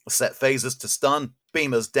Set phasers to stun,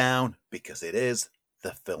 beamers down, because it is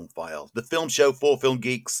the Film File, the film show for film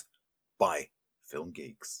geeks by film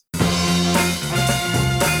geeks.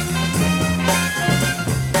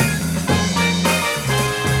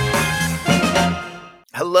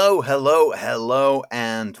 Hello,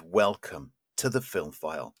 and welcome to the Film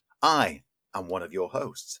File. I am one of your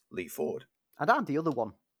hosts, Lee Ford. And I'm the other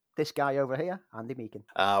one. This guy over here, Andy Meakin.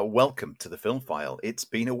 Welcome to the Film File. It's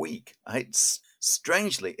been a week. It's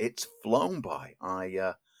flown by.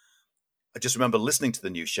 I just remember listening to the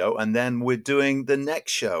new show, and then we're doing the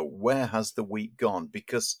next show. Where has the week gone?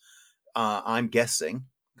 Because I'm guessing,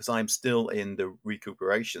 because I'm still in the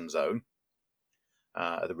recuperation zone,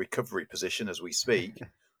 the recovery position as we speak.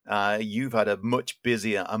 You've had a much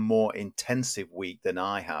busier and more intensive week than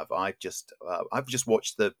I have. I've just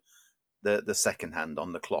watched the second hand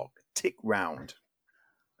on the clock tick round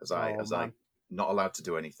as I'm not allowed to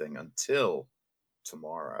do anything until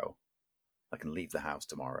tomorrow. I can leave the house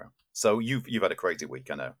tomorrow. So you've had a crazy week,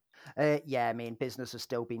 I know. Yeah, I mean, business has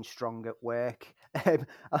still been strong at work.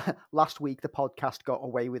 Last week, the podcast got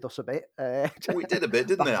away with us a bit. We did a bit,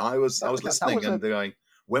 didn't it? I was listening and going,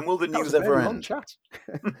 when will the news ever end? Long chat.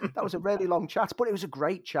 That was a really long chat, but it was a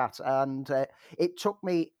great chat, and it took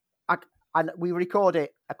me. And we record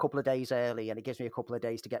it a couple of days early, and it gives me a couple of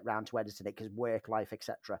days to get round to editing it because work life,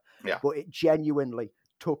 etc. Yeah. But it genuinely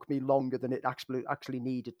took me longer than it actually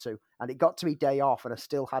needed to, and it got to me day off, and I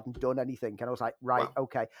still hadn't done anything. And I was like, right, wow.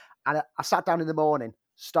 Okay. And I sat down in the morning,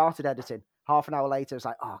 started editing. Half an hour later, I was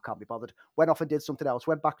like, I can't be bothered. Went off and did something else.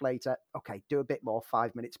 Went back later. Okay, do a bit more,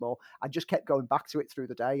 5 minutes more. I just kept going back to it through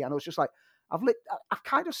the day, and I was just like, I've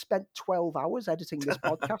kind of spent 12 hours editing this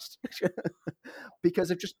podcast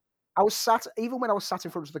because even when I was sat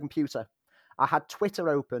in front of the computer, I had Twitter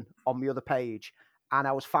open on the other page, and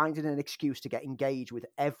I was finding an excuse to get engaged with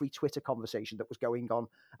every Twitter conversation that was going on.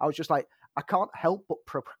 I was just like, I can't help but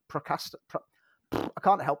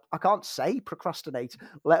I can't say procrastinate,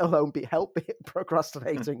 let alone help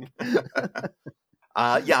procrastinating.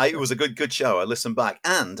 Yeah, it was a good show. I listened back,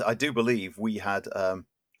 and I do believe we had, and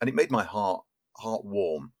it made my heart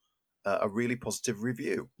warm, a really positive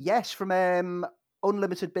review. Yes, from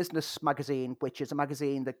Unlimited Business magazine, which is a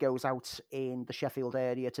magazine that goes out in the Sheffield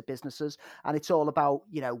area to businesses, and it's all about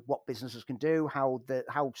what businesses can do, how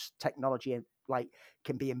technology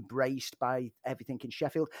can be embraced by everything in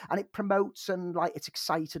Sheffield, and it promotes and it's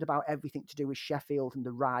excited about everything to do with Sheffield and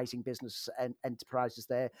the rising business and enterprises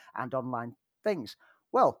there and online things.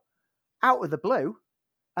 Well, out of the blue,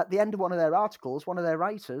 at the end of one of their articles, one of their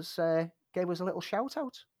writers gave us a little shout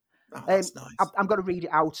out. Oh, that's nice. I'm going to read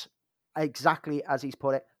it out exactly as he's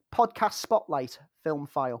put it. Podcast Spotlight Film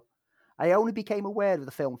File. I only became aware of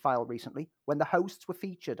the Film File recently when the hosts were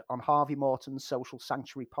featured on Harvey Morton's Social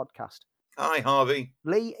Sanctuary podcast. Hi, Harvey.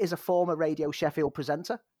 Lee is a former Radio Sheffield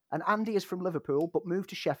presenter, and Andy is from Liverpool but moved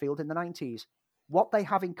to Sheffield in the 90s. What they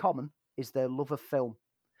have in common is their love of film.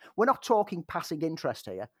 We're not talking passing interest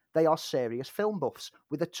here. They are serious film buffs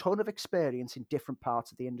with a ton of experience in different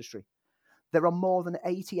parts of the industry. There are more than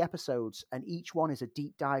 80 episodes, and each one is a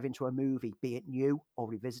deep dive into a movie, be it new or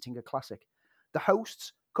revisiting a classic. The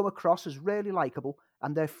hosts come across as really likeable,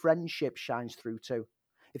 and their friendship shines through too.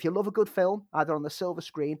 If you love a good film, either on the silver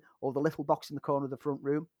screen or the little box in the corner of the front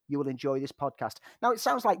room, you will enjoy this podcast. Now, it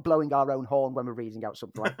sounds like blowing our own horn when we're reading out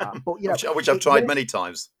something like that, but which I've tried many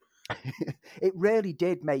times. It really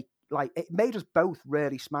did it made us both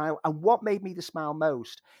really smile. And what made me to smile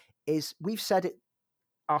most is we've said it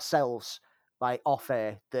ourselves, off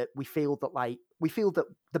air, that we feel that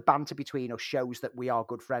the banter between us shows that we are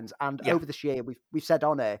good friends. And over this year, we've said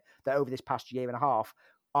on air that over this past year and a half,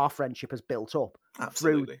 our friendship has built up.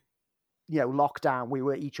 Absolutely. Through, lockdown. We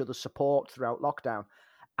were each other's support throughout lockdown.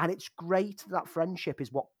 And it's great that friendship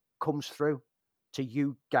is what comes through to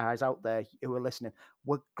you guys out there who are listening.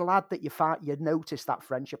 We're glad that you noticed that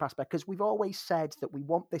friendship aspect, because we've always said that we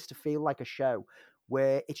want this to feel like a show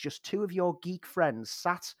where it's just two of your geek friends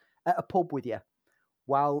sat at a pub with you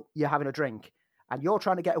while you're having a drink, and you're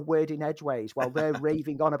trying to get a word in edgeways while they're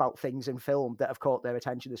raving on about things in film that have caught their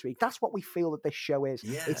attention this week. That's what we feel that this show is.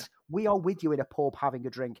 Yeah. We are with you in a pub having a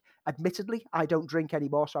drink. Admittedly, I don't drink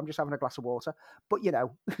anymore, so I'm just having a glass of water. But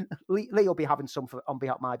Lee will be having some on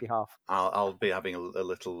my behalf. I'll be having a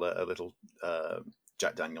little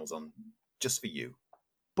Jack Daniels on just for you.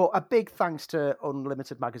 But a big thanks to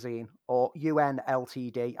Unlimited Magazine, or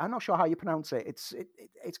UNLTD. I'm not sure how you pronounce it. It's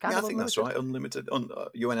kind of. I think that's right. Unlimited,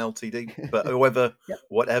 UNLTD. But however,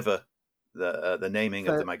 whatever the naming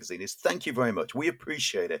of the magazine is, thank you very much. We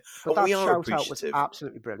appreciate it. But that we are shout appreciative. out was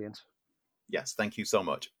absolutely brilliant. Yes, thank you so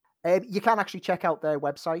much. You can actually check out their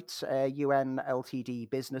website,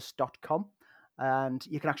 unltdbusiness.com, and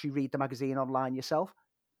you can actually read the magazine online yourself.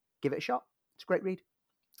 Give it a shot. It's a great read.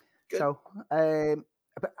 Good. So,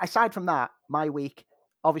 but aside from that, my week,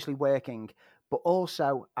 obviously working, but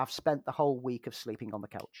also I've spent the whole week of sleeping on the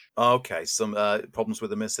couch. Okay, some problems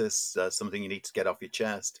with the missus, something you need to get off your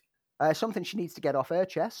chest. Something she needs to get off her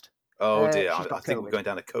chest. Oh dear, She's I got think we're COVID. going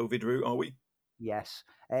down a COVID route, are we? Yes.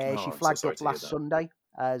 Oh, She I'm so flagged sorry up to hear last that. Sunday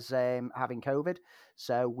as having COVID.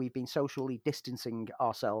 So we've been socially distancing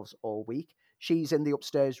ourselves all week. She's in the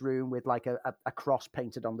upstairs room with like a cross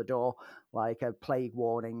painted on the door, like a plague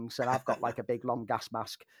warnings. And I've got like a big long gas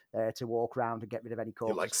mask to walk around and get rid of any You're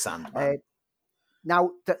like corpses. Sandman.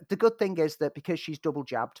 Now, the good thing is that because she's double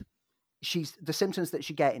jabbed, the symptoms that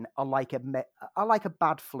she's getting are like a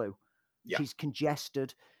bad flu. Yeah. She's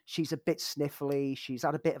congested. She's a bit sniffly. She's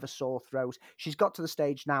had a bit of a sore throat. She's got to the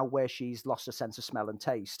stage now where she's lost a sense of smell and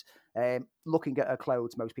taste. Looking at her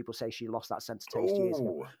clothes, most people say she lost that sense of taste years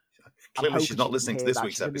ago. Oh, I'm clearly she's hoping not she didn't listening to hear this that.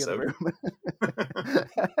 week's She's in the other episode.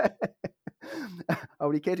 room.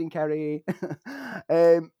 Only kidding, Kerry.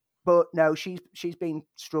 But no, she's been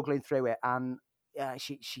struggling through it, and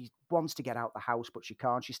she wants to get out the house, but she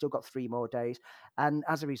can't. She's still got 3 more days, and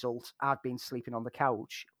as a result, I've been sleeping on the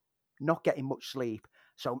couch, not getting much sleep.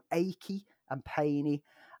 So I'm achy and painy.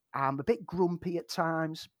 I'm a bit grumpy at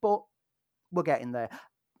times, but we're getting there.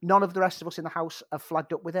 None of the rest of us in the house have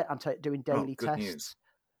flagged up with it. I'm doing daily good tests, news.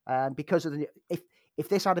 and because of if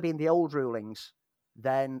this had been the old rulings,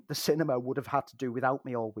 then the cinema would have had to do without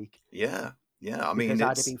me all week. Yeah. I mean, because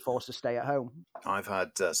I'd have been forced to stay at home. I've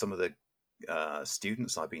had some of the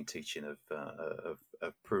students I've been teaching have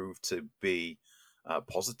proved to be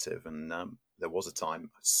positive, and there was a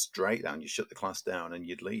time straight down you shut the class down and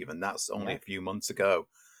you'd leave, and that's only a few months ago,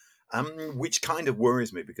 which kind of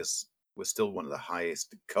worries me because we're still one of the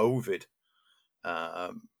highest COVID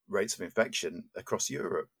rates of infection across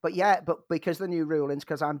Europe. But because the new rulings,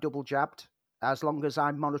 because I'm double jabbed, as long as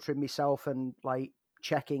I'm monitoring myself and like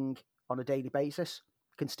checking on a daily basis,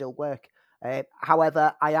 can still work.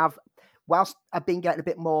 However, whilst I've been getting a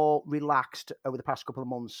bit more relaxed over the past couple of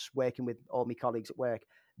months working with all my colleagues at work,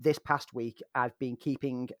 this past week I've been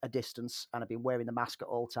keeping a distance and I've been wearing the mask at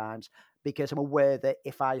all times because I'm aware that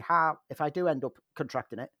if I do end up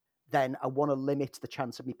contracting it, then I want to limit the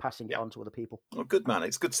chance of me passing it on to other people. Well, good man.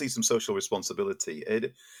 It's good to see some social responsibility.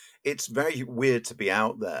 It's very weird to be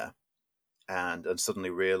out there and suddenly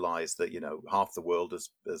realize that, half the world has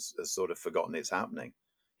sort of forgotten it's happening.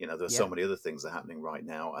 There's so many other things that are happening right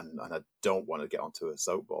now, and I don't want to get onto a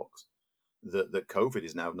soapbox that COVID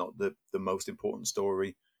is now not the most important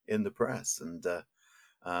story in the press. And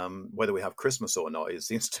whether we have Christmas or not, it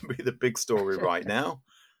seems to be the big story right now.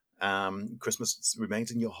 Christmas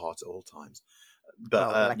remains in your heart at all times.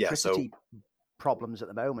 But electricity problems at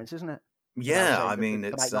the moment, isn't it? Yeah, I mean,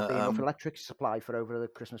 there might not be enough electric supply for over the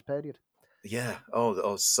Christmas period. Yeah.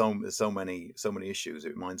 So many issues.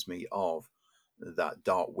 It reminds me of that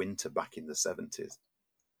dark winter back in the 70s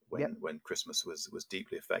when Christmas was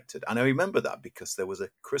deeply affected. And I remember that because there was a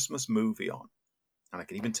Christmas movie on, and I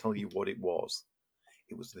can even tell you what it was.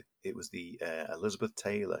 It was the Elizabeth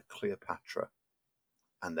Taylor Cleopatra,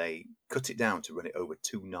 and they cut it down to run it over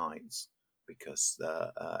 2 nights because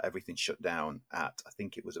everything shut down at, I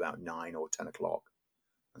think it was about 9 or 10 o'clock.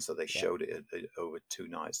 And so they showed it over 2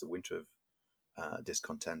 nights, the winter of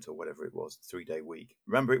discontent or whatever it was, 3-day week.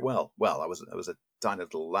 Remember it well. Well, I was a tiny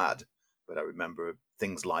little lad, but I remember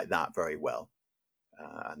things like that very well,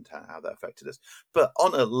 and how that affected us. But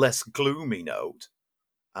on a less gloomy note,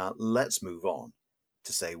 let's move on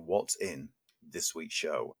to say what's in this week's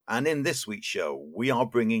show. And in this week's show, we are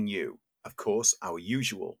bringing you, of course, our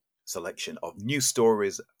usual selection of news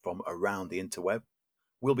stories from around the interweb.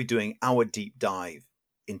 We'll be doing our deep dive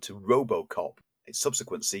into RoboCop, its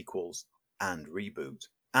subsequent sequels and reboot.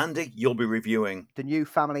 Andy, you'll be reviewing the new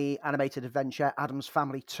family animated adventure, Addams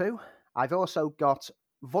Family 2. I've also got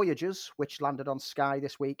Voyagers, which landed on Sky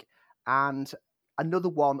this week, and another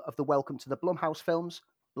one of the Welcome to the Blumhouse films,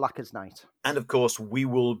 Black as Night. And of course, we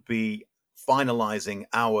will be finalising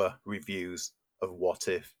our reviews of What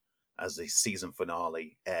If as the season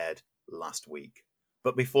finale aired last week.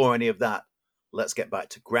 But before any of that, let's get back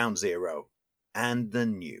to Ground Zero and the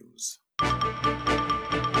news.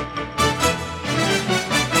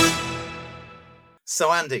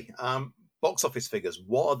 So, Andy, box office figures,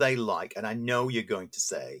 what are they like? And I know you're going to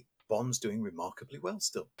say Bond's doing remarkably well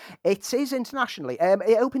still. It is internationally.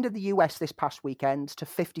 It opened in the US this past weekend to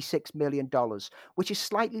 $56 million, which is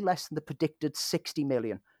slightly less than the predicted $60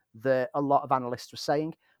 million that a lot of analysts were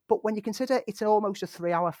saying. But when you consider it's almost a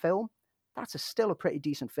 3-hour film, That's still a pretty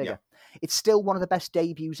decent Yeah. figure. It's still one of the best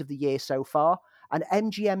debuts of the year so far. And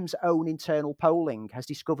MGM's own internal polling has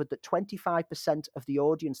discovered that 25% of the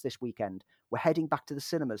audience this weekend were heading back to the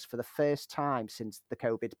cinemas for the first time since the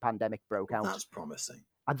COVID pandemic broke Well, out. that's promising.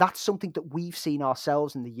 And that's something that we've seen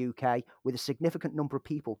ourselves in the UK, with a significant number of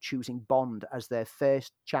people choosing Bond as their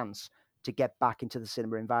first chance to get back into the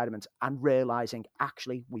cinema environment and realizing,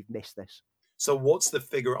 actually, we've missed this. So what's the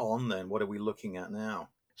figure on then? What are we looking at now?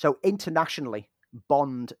 So internationally,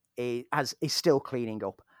 Bond is still cleaning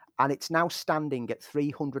up, and it's now standing at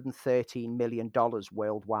 $313 million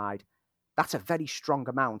worldwide. That's a very strong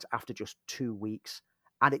amount after just 2 weeks.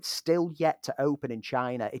 And it's still yet to open in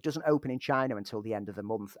China. It doesn't open in China until the end of the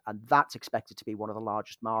month, and that's expected to be one of the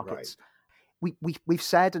largest markets. We've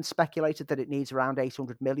said and speculated that it needs around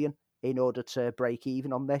 800 million in order to break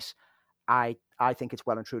even on this. I think it's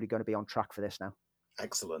well and truly going to be on track for this now.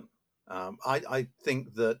 Excellent. I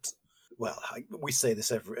think that, well, we say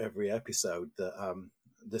this every episode, that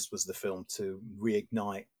this was the film to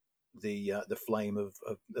reignite the flame of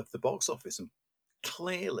the box office, and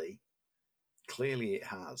clearly it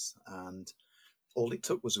has. And all it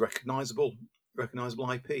took was recognizable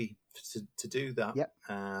IP to do that. Yep.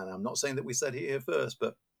 And I'm not saying that we said it here first,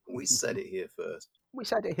 but we said it here first. We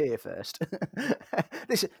said it here first.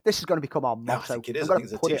 This is going to become our motto. I think it is. I think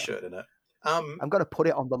it's a T-shirt, isn't it? I'm going to put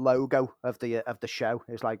it on the logo of the show.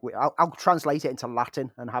 It's like I'll translate it into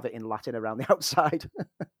Latin and have it in Latin around the outside.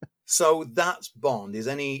 So that's Bond. Is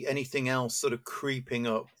anything else sort of creeping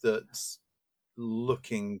up that's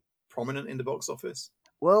looking prominent in the box office?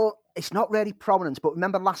 Well, it's not really prominent, but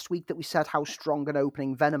remember last week that we said how strong an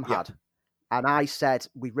opening Venom had? And I said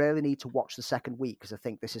we really need to watch the second week because I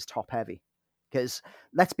think this is top heavy. Because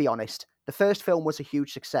let's be honest, the first film was a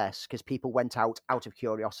huge success because people went out of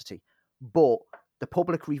curiosity. But the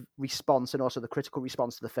public response and also the critical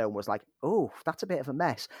response to the film was like, oh, that's a bit of a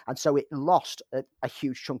mess. And so it lost a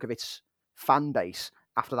huge chunk of its fan base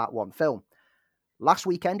after that one film. Last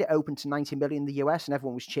weekend, it opened to 90 million in the US and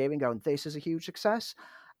everyone was cheering, going, this is a huge success.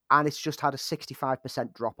 And it's just had a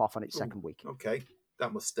 65% drop off on its second week. Okay,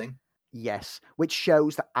 that must sting. Yes, which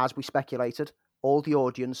shows that, as we speculated, all the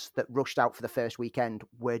audience that rushed out for the first weekend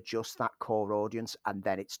were just that core audience, and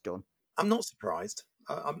then it's done. I'm not surprised.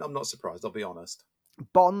 I'm not surprised, I'll be honest.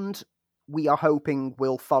 Bond, we are hoping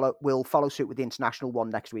will follow suit with the international one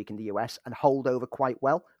next week in the US and hold over quite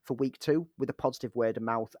well for week 2 with a positive word of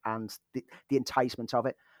mouth and the enticement of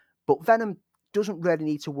it. But Venom doesn't really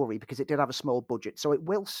need to worry because it did have a small budget, so it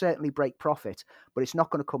will certainly break profit, but it's not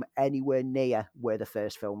going to come anywhere near where the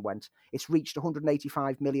first film went. It's reached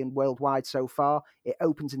 185 million worldwide so far. It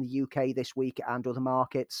opens in the UK this week and other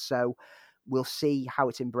markets, so we'll see how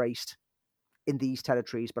it's embraced in these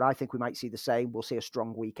territories, but I think we might see the same. We'll see a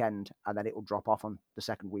strong weekend, and then it will drop off on the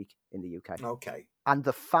second week in the UK. Okay. And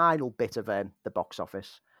the final bit of the box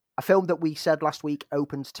office, a film that we said last week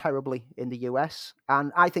opened terribly in the US,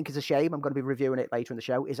 and I think is a shame. I'm going to be reviewing it later in the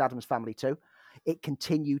show, is Addams Family 2. It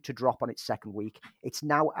continued to drop on its second week. It's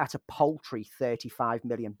now at a paltry 35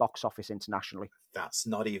 million box office internationally. That's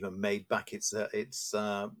not even made back its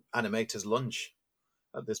animator's lunch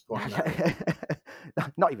at this point.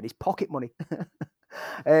 Not even his pocket money.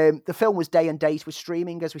 The film was day and date with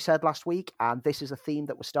streaming, as we said last week, and this is a theme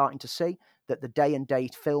that we're starting to see, that the day and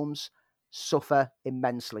date films suffer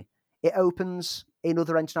immensely. It opens in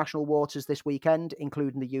other international waters this weekend,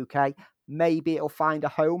 including the UK. Maybe it'll find a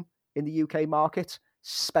home in the UK market,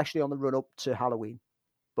 especially on the run-up to Halloween.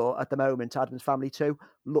 But at the moment, Addams Family 2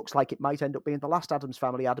 looks like it might end up being the last Addams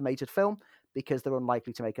Family animated film because they're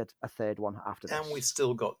unlikely to make a third one after this. And we've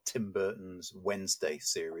still got Tim Burton's Wednesday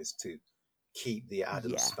series to keep the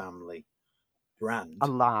Addams Family brand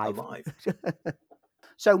alive.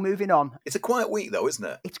 So moving on. It's a quiet week though, isn't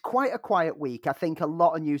it? It's quite a quiet week. I think a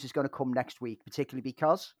lot of news is going to come next week, particularly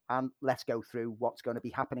because, and let's go through what's going to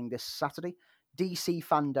be happening this Saturday. DC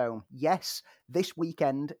Fandom. Yes, this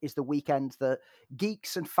weekend is the weekend that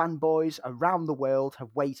geeks and fanboys around the world have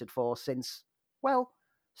waited for since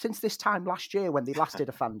this time last year when they last did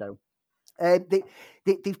a Fandom.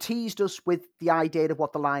 They've teased us with the idea of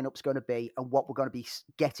what the lineup's going to be and what we're going to be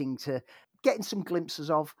getting some glimpses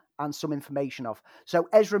of and some information of. So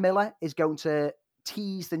Ezra Miller is going to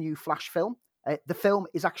tease the new Flash film. The film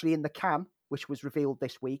is actually in the can, which was revealed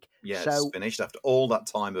this week. Yeah, it's finished after all that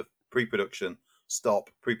time of pre-production, stop.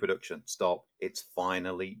 It's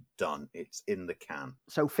finally done. It's in the can.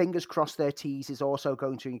 So fingers crossed their tease is also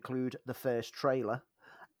going to include the first trailer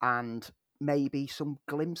and maybe some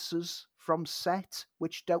glimpses from set,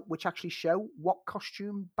 which actually show what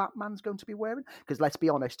costume Batman's going to be wearing. Because let's be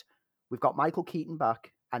honest, we've got Michael Keaton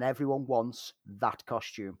back, and everyone wants that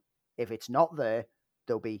costume. If it's not there,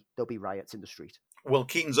 there'll be riots in the street. Well,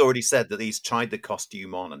 Keaton's already said that he's tried the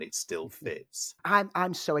costume on and it still fits.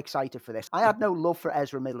 I'm so excited for this. I had no love for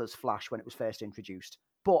Ezra Miller's Flash when it was first introduced,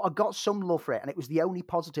 but I got some love for it, and it was the only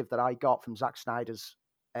positive that I got from Zack Snyder's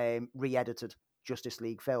re-edited Justice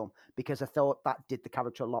League film, because I thought that did the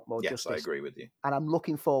character a lot more Yes, justice. I agree with you. And I'm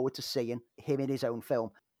looking forward to seeing him in his own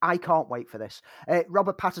film. I can't wait for this.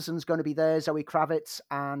 Robert Pattinson's going to be there, Zoe Kravitz,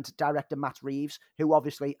 and director Matt Reeves, who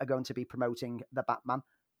obviously are going to be promoting the Batman.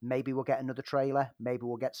 Maybe we'll get another trailer. Maybe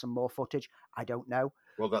we'll get some more footage. I don't know.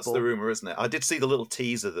 Well, that's the rumor, isn't it? I did see the little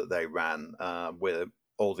teaser that they ran where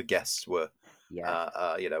all the guests were,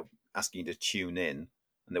 asking you to tune in.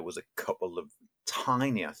 And there was a couple of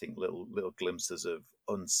tiny, I think, little glimpses of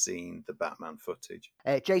unseen the Batman footage.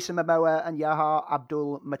 Jason Momoa and Yahya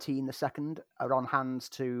Abdul Mateen II are on hand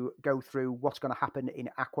to go through what's going to happen in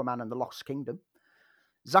Aquaman and the Lost Kingdom.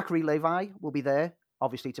 Zachary Levi will be there,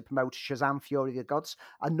 obviously, to promote Shazam! Fury of the Gods,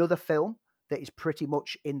 another film that is pretty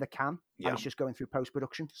much in the can, and it's just going through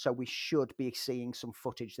post-production, so we should be seeing some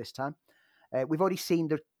footage this time. We've already seen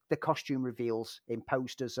the costume reveals in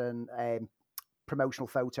posters and promotional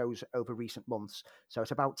photos over recent months, so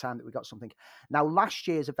it's about time that we got something. Now, last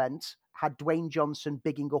year's event had Dwayne Johnson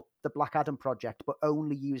bigging up the Black Adam project, but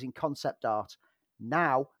only using concept art.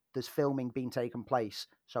 Now, there's filming being taken place,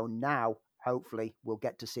 so now hopefully we'll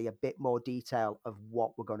get to see a bit more detail of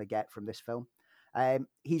what we're going to get from this film.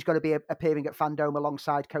 He's going to be appearing at Fandom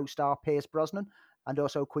alongside co-star Pierce Brosnan and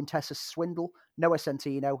also Quintessa Swindle, Noah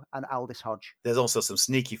Centino, and Aldous Hodge. There's also some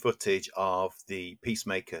sneaky footage of the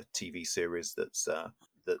Peacemaker TV series that's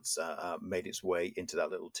made its way into that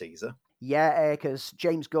little teaser. Yeah, because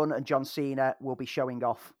James Gunn and John Cena will be showing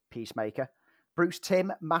off Peacemaker. Bruce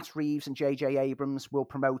Timm, Matt Reeves, and J.J. Abrams will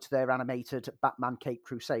promote their animated Batman Caped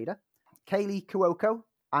Crusader. Kaylee Cuoco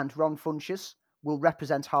and Ron Funches will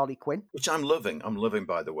represent Harley Quinn. Which I'm loving. I'm loving,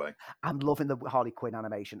 by the way. I'm loving the Harley Quinn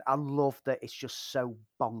animation. I love that it's just so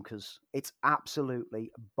bonkers. It's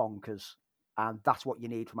absolutely bonkers. And that's what you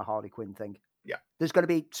need from a Harley Quinn thing. Yeah. There's going to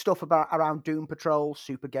be stuff around Doom Patrol,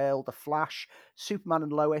 Supergirl, The Flash, Superman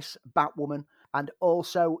and Lois, Batwoman. And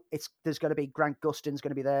also, there's going to be Grant Gustin's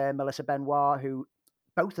going to be there, Melissa Benoit, who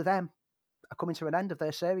both of them are coming to an end of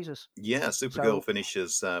their series. Yeah, Supergirl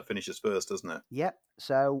finishes first, doesn't it? Yeah,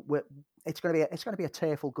 so it's going to be a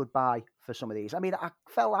tearful goodbye for some of these. I mean, I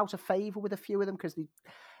fell out of favour with a few of them because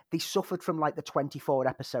they suffered from like the 24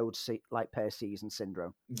 episodes like per season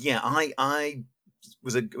syndrome. Yeah, I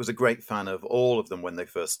was a great fan of all of them when they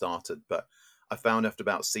first started, but I found after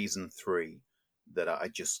about season 3 that I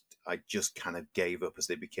just kind of gave up as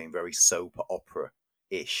they became very soap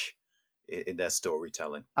opera-ish in their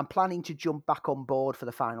storytelling. I'm planning to jump back on board for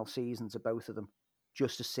the final seasons of both of them,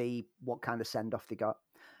 just to see what kind of send-off they got.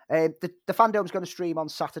 The Fandom's going to stream on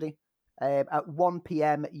Saturday at 1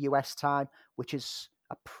 p.m. US time, which is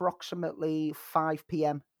approximately 5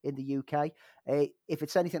 p.m. in the UK. If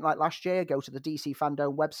it's anything like last year, go to the DC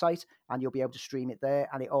Fandom website and you'll be able to stream it there.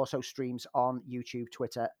 And it also streams on YouTube,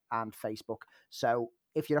 Twitter, and Facebook. So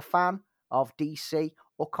if you're a fan of DC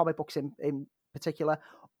or comic books in particular,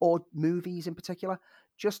 or movies in particular,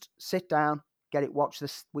 just sit down, get it watched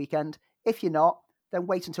this weekend. If you're not, then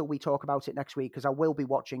wait until we talk about it next week, because I will be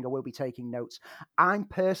watching, I will be taking notes. I'm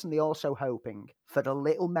personally also hoping for the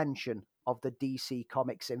little mention of the DC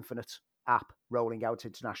Comics Infinite app rolling out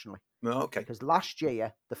internationally. Oh, okay. Because last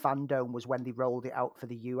year, the Fandom was when they rolled it out for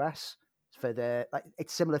the US.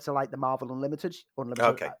 It's similar to like the Marvel Unlimited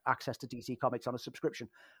access to DC Comics on a subscription.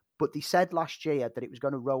 But they said last year that it was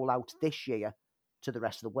going to roll out this year to the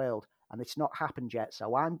rest of the world, and it's not happened yet.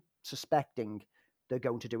 So I'm suspecting they're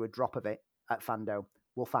going to do a drop of it at Fandom.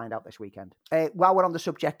 We'll find out this weekend. While we're on the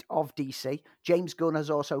subject of DC, James Gunn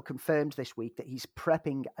has also confirmed this week that he's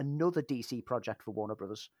prepping another DC project for Warner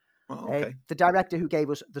Brothers. Oh, okay. The director who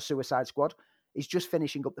gave us The Suicide Squad is just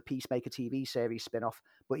finishing up the Peacemaker TV series spin-off,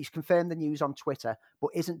 but he's confirmed the news on Twitter,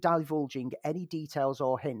 but isn't divulging any details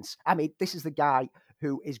or hints. I mean, this is the guy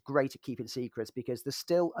who is great at keeping secrets, because there's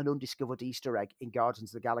still an undiscovered Easter egg in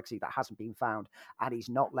Guardians of the Galaxy that hasn't been found, and he's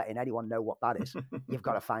not letting anyone know what that is. You've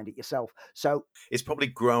got to find it yourself. So it's probably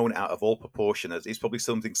grown out of all proportion. It's probably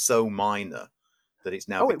something so minor that it's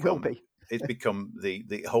now it will be. It's become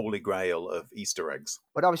the holy grail of Easter eggs.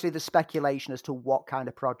 But obviously there's speculation as to what kind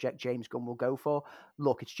of project James Gunn will go for.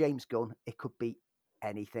 Look, it's James Gunn. It could be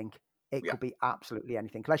anything. It could be absolutely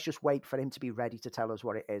anything. Let's just wait for him to be ready to tell us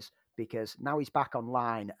what it is, because now he's back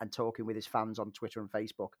online and talking with his fans on Twitter and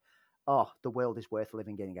Facebook. Oh, the world is worth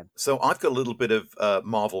living in again. So I've got a little bit of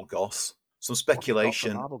Marvel goss, some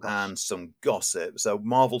speculation and some gossip. So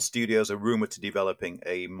Marvel Studios are rumored to developing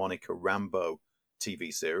a Monica Rambeau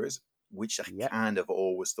TV series, which I Yep. kind of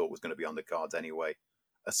always thought was going to be on the cards anyway,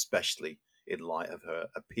 especially in light of her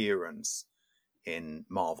appearance in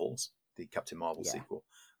Marvels, the Captain Marvel Yeah. sequel,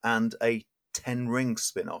 and a Ten Rings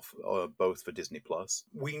spin-off, both for Disney Plus.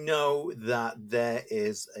 We know that there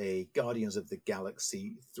is a Guardians of the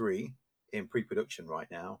Galaxy 3 in pre-production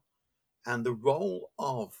right now, and the role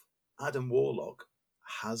of Adam Warlock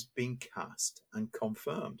has been cast and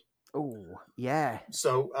confirmed. Oh, yeah.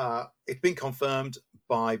 So it's been confirmed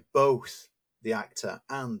by both the actor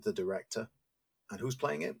and the director. And who's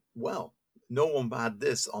playing it? Well, no one had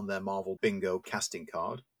this on their Marvel bingo casting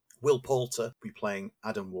card. Will Poulter be playing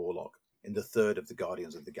Adam Warlock in the third of the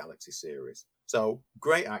Guardians of the Galaxy series. So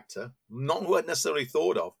great actor, not who I'd necessarily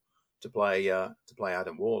thought of to play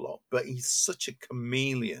Adam Warlock, but he's such a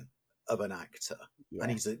chameleon of an actor, Yeah.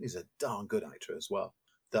 and he's a darn good actor as well.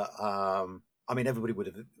 That I mean, everybody would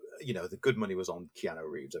have, the good money was on Keanu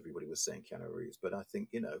Reeves. Everybody was saying Keanu Reeves, but I think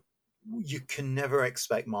you can never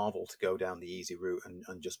expect Marvel to go down the easy route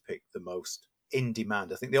and just pick the most in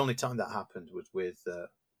demand. I think the only time that happened was with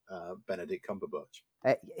Benedict Cumberbatch.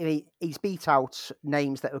 He's beat out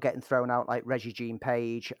names that were getting thrown out like Reggie Jean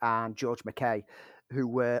Page and George McKay, who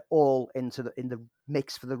were all in the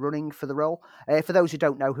mix for the running for the role. For those who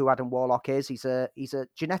don't know who Adam Warlock is, he's a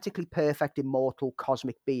genetically perfect immortal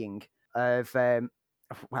cosmic being of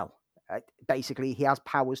basically he has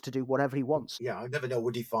powers to do whatever he wants. Yeah, I never know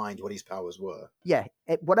what defined what his powers were. Yeah,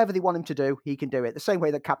 whatever they want him to do, he can do it. The same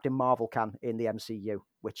way that Captain Marvel can in the MCU,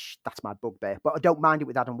 which that's my bugbear. But I don't mind it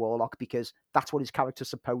with Adam Warlock because that's what his character's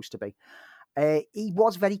supposed to be. He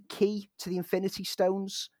was very key to the Infinity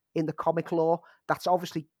Stones in the comic lore. That's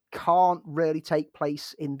obviously can't really take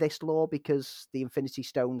place in this lore because the Infinity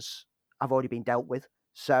Stones have already been dealt with.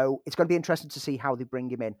 So it's going to be interesting to see how they bring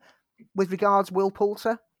him in. With regards Will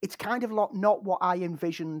Poulter, it's kind of not what I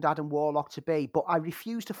envisioned Adam Warlock to be, but I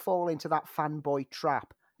refuse to fall into that fanboy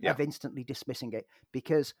trap of instantly dismissing it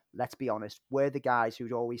because, let's be honest, we're the guys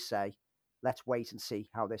who'd always say, let's wait and see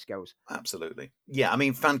how this goes. Absolutely. Yeah, I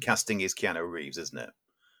mean, fan casting is Keanu Reeves, isn't it,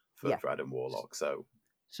 for Adam Warlock? So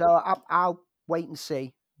I'll wait and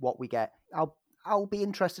see what we get. I'll be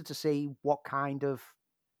interested to see what kind of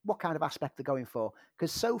aspect they're going for,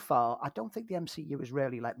 because so far I don't think the MCU has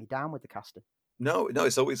really let me down with the casting. No,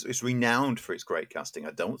 it's renowned for its great casting.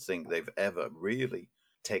 I don't think they've ever really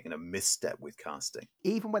taken a misstep with casting.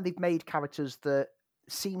 Even when they've made characters that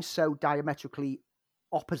seem so diametrically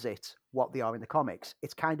opposite what they are in the comics,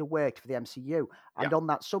 it's kind of worked for the MCU. And on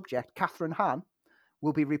that subject, Catherine Hahn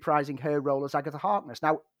will be reprising her role as Agatha Harkness.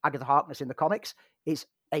 Now, Agatha Harkness in the comics is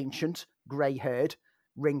ancient, grey-haired,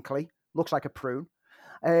 wrinkly, looks like a prune.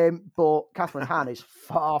 But Catherine Hahn is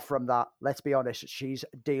far from that. Let's be honest. She's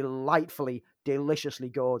delightfully, deliciously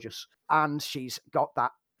gorgeous. And she's got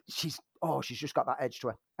that, she's just got that edge to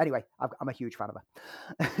her. Anyway, I'm a huge fan of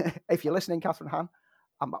her. If you're listening, Catherine Hahn,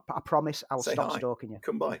 I promise I'll stop stalking you.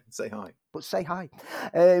 Come by, say hi. But say hi.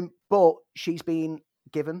 But she's been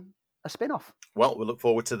given a spin-off. Well, we'll look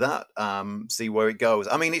forward to that. See where it goes.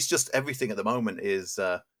 I mean, it's just everything at the moment is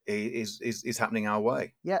happening our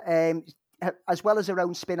way. Yeah. As well as her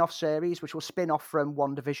own spin-off series, which will spin off from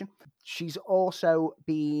WandaVision. She's also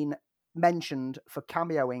been mentioned for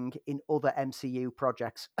cameoing in other MCU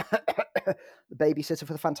projects. The babysitter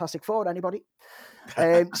for the Fantastic Four, anybody?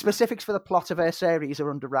 Specifics for the plot of her series are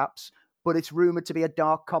under wraps, but it's rumoured to be a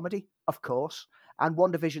dark comedy, of course. And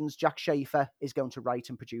WandaVision's Jack Schaefer is going to write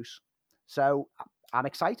and produce. So I'm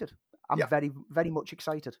excited. I'm very, very much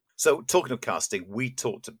excited. So talking of casting, we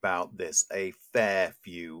talked about this a fair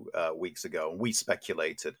few weeks ago, and we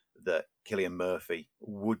speculated that Cillian Murphy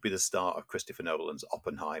would be the star of Christopher Nolan's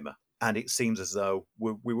Oppenheimer. And it seems as though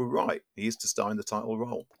we were right. He is to star in the title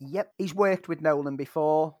role. Yep. He's worked with Nolan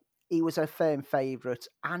before. He was a firm favourite,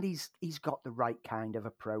 and he's got the right kind of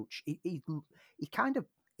approach. He kind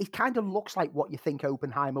of looks like what you think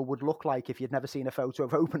Oppenheimer would look like if you'd never seen a photo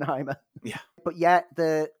of Oppenheimer. Yeah. But yeah,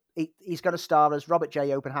 he's going to star as Robert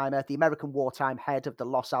J. Oppenheimer, the American wartime head of the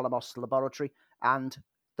Los Alamos Laboratory and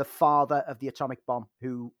the father of the atomic bomb,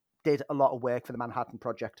 who did a lot of work for the Manhattan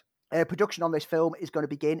Project. Production on this film is going to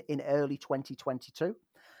begin in early 2022,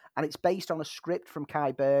 and it's based on a script from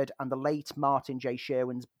Kai Bird and the late Martin J.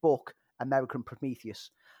 Sherwin's book, American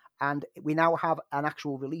Prometheus. And we now have an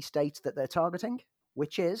actual release date that they're targeting,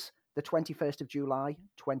 which is the 21st of July,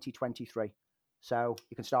 2023. So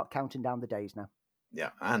you can start counting down the days now.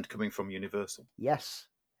 Yeah, and coming from Universal. Yes,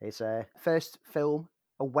 it's a first film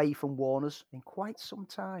away from Warner's in quite some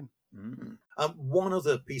time. One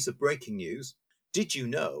other piece of breaking news. Did you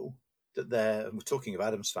know that we're talking of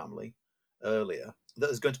Addams Family earlier, that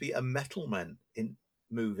there's going to be a Metal Men in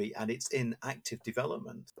movie, and it's in active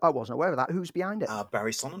development. I wasn't aware of that. Who's behind it?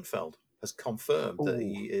 Barry Sonnenfeld has confirmed that Ooh.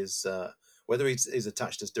 he is, whether he's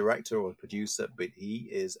attached as director or producer, but he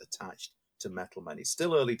is attached to Metal Men. It's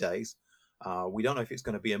still early days. We don't know if it's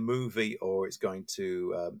going to be a movie or it's going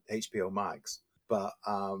to HBO Max, but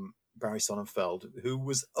Barry Sonnenfeld, who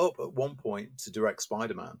was up at one point to direct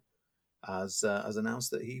Spider-Man, has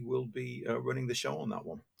announced that he will be running the show on that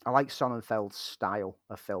one. I like Sonnenfeld's style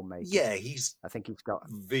of filmmaking. Yeah, I think he's got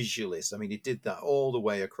visualist. I mean, he did that all the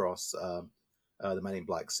way across the Men in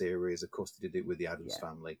Black series. Of course, he did it with the Addams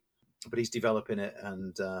Family, but he's developing it,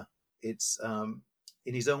 and it's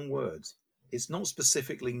in his own words. It's not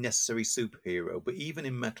specifically necessary superhero, but even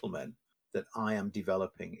in Metal Men that I am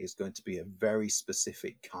developing is going to be a very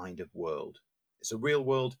specific kind of world. It's a real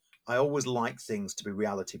world. I always like things to be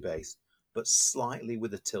reality based, but slightly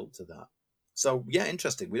with a tilt to that. So yeah,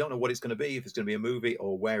 interesting. We don't know what it's going to be, if it's going to be a movie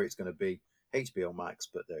or where it's going to be. HBO Max,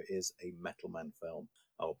 but there is a Metal Men film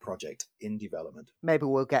or project in development. Maybe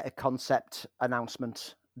we'll get a concept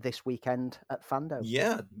announcement this weekend at Fando.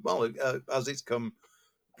 Yeah, well, as it's come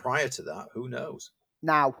prior to that, who knows?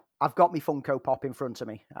 Now, I've got my Funko Pop in front of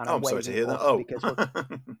me. And I'm sorry to hear that. Oh, because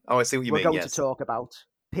oh, I see what you mean. We're going yes. to talk about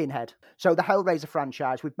Pinhead. So the Hellraiser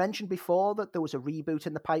franchise, we've mentioned before that there was a reboot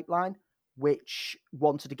in the pipeline, which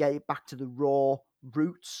wanted to get back to the raw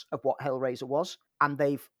roots of what Hellraiser was. And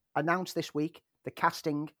they've announced this week the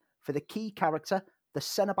casting for the key character, the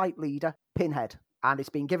Cenobite leader, Pinhead. And it's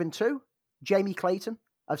been given to Jamie Clayton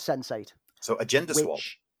of Sense8. So a gender swap.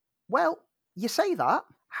 Well, you say that.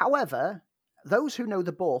 However, those who know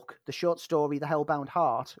the book, the short story, The Hellbound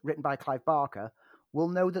Heart, written by Clive Barker, will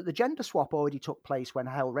know that the gender swap already took place when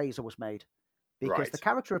Hellraiser was made. Because the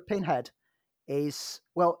character of Pinhead is,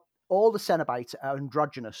 well, all the Cenobites are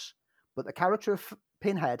androgynous, but the character of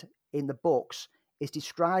Pinhead in the books is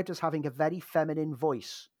described as having a very feminine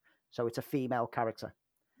voice. So it's a female character.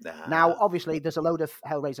 Now, obviously, there's a load of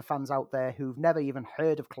Hellraiser fans out there who've never even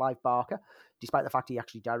heard of Clive Barker, despite the fact he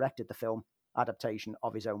actually directed the film adaptation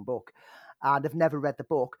of his own book, and have never read the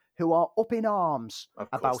book, who are up in arms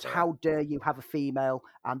about how dare you have a female,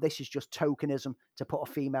 and this is just tokenism to put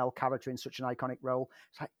a female character in such an iconic role.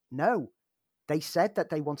 It's like, no, they said that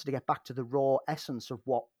they wanted to get back to the raw essence of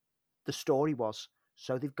what the story was.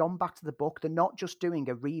 So they've gone back to the book. They're not just doing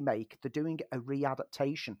a remake, they're doing a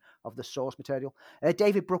readaptation of the source material.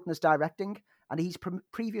 David Bruckner's directing, and he's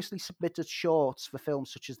previously submitted shorts for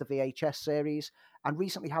films such as the VHS series, and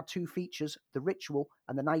recently had 2 features, The Ritual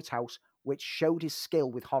and The Night House, which showed his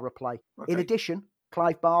skill with horror play. Okay. In addition,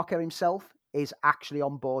 Clive Barker himself is actually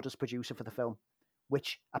on board as producer for the film,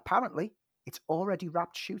 which apparently it's already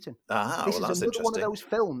wrapped shooting. This is another one of those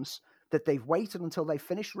films that they've waited until they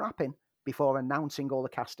finish wrapping before announcing all the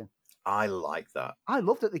casting. I like that. I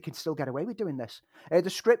love that they can still get away with doing this. The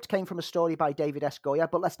script came from a story by David S. Goyer,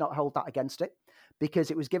 but let's not hold that against it,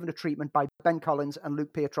 because it was given a treatment by Ben Collins and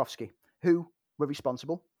Luke Piotrowski, who were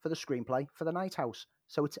responsible for the screenplay for The Night House.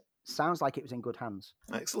 So it sounds like it was in good hands.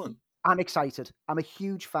 Excellent. I'm excited. I'm a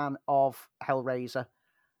huge fan of Hellraiser,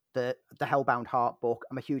 the Hellbound Heart book.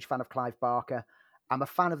 I'm a huge fan of Clive Barker. I'm a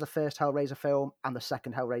fan of the first Hellraiser film and the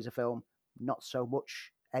second Hellraiser film. Not so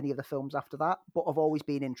much any of the films after that, but I've always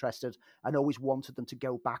been interested and always wanted them to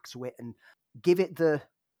go back to it and give it the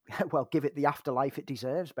afterlife it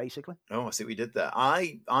deserves, basically. Oh, I see what you did there.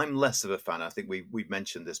 I'm less of a fan. I think we've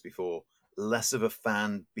mentioned this before. Less of a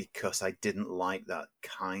fan because I didn't like that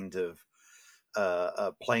kind of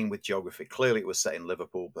playing with geography. Clearly it was set in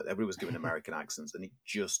Liverpool, but everybody was giving American accents, and it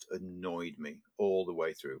just annoyed me all the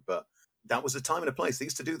way through. But that was a time and a place. They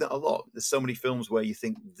used to do that a lot. There's so many films where you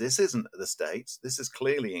think, this isn't the States, this is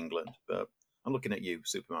clearly England. But I'm looking at you,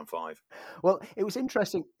 Superman 5. Well, it was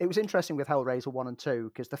interesting. It was interesting with Hellraiser 1 and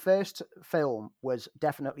 2, because the first film was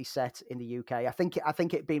definitely set in the UK. I think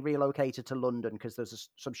it'd been relocated to London because there's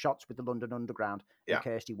some shots with the London Underground and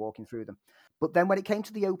Kirsty walking through them. But then when it came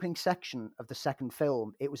to the opening section of the second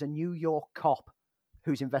film, it was a New York cop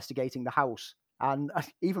who's investigating the house. And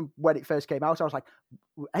even when it first came out, I was like,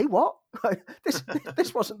 hey, what?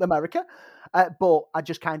 This wasn't America. But I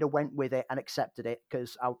just kind of went with it and accepted it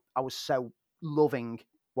because I was so loving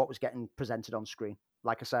what was getting presented on screen.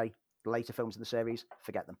 Like I say, the later films in the series,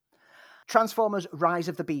 forget them. Transformers Rise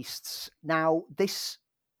of the Beasts. Now, this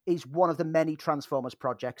is one of the many Transformers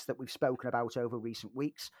projects that we've spoken about over recent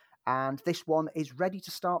weeks, and this one is ready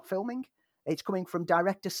to start filming. It's coming from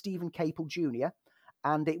director Stephen Capel Jr.,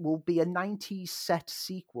 and it will be a 90s set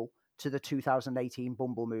sequel to the 2018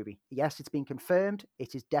 Bumble movie. Yes, it's been confirmed.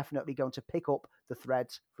 It is definitely going to pick up the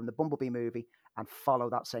threads from the Bumblebee movie and follow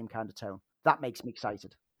that same kind of tone. That makes me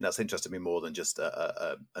excited. That's interested me more than just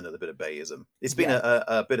another bit of Bayism. It's been Yeah.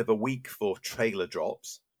 a bit of a week for trailer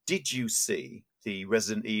drops. Did you see the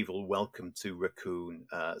Resident Evil Welcome to Raccoon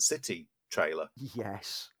City trailer?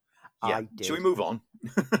 Yes, Yeah. I Should we did. move on?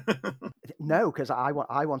 No, because I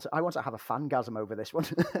want to have a fangasm over this one.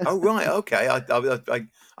 Oh, right. Okay.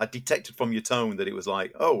 I detected from your tone that it was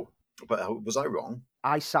like, oh, but was I wrong?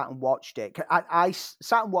 I sat and watched it.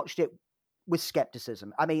 Sat and watched it with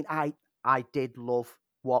skepticism. I mean, I did love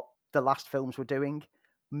what the last films were doing,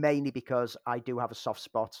 mainly because I do have a soft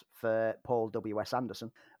spot for Paul W.S.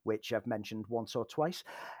 Anderson, which I've mentioned once or twice.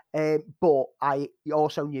 But I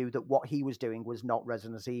also knew that what he was doing was not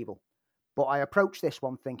Resident Evil. But I approached this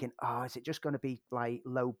one thinking, oh, is it just going to be like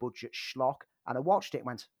low budget schlock? And I watched it and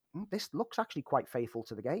went, this looks actually quite faithful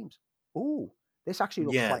to the games. Ooh, this actually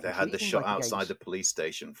looks Yeah, quite they had the intriguing shot like the outside games. the police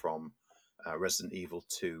station from Resident Evil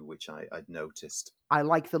 2, which I'd noticed. I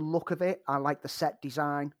like the look of it. I like the set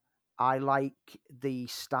design. I like the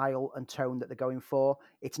style and tone that they're going for.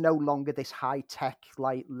 It's no longer this high tech,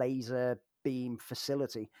 like laser beam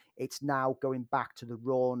facility. It's now going back to the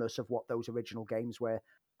rawness of what those original games were.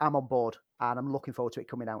 I'm on board and I'm looking forward to it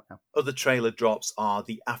coming out now. Other trailer drops are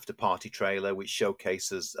the After Party trailer, which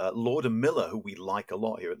showcases Lord and Miller, who we like a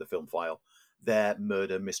lot here at the Film File, their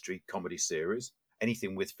murder mystery comedy series.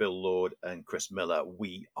 Anything with Phil Lord and Chris Miller,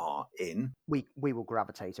 we are in. We will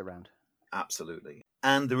gravitate around. Absolutely.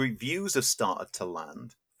 And the reviews have started to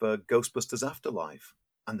land for Ghostbusters Afterlife,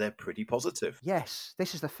 and they're pretty positive. Yes,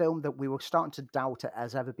 this is the film that we were starting to doubt it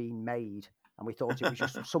has ever been made, and we thought it was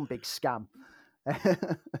just some big scam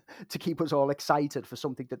to keep us all excited for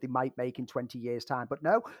something that they might make in 20 years' time. But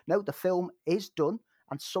no, the film is done,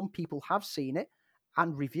 and some people have seen it,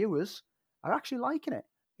 and reviewers are actually liking it.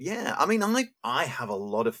 Yeah, I mean, I have a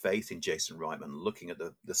lot of faith in Jason Reitman. Looking at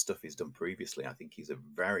the stuff he's done previously, I think he's a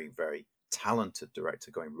very, very talented director,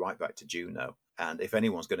 going right back to Juno. And if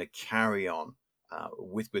anyone's going to carry on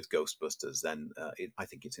with Ghostbusters, then I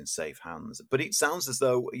think it's in safe hands. But it sounds as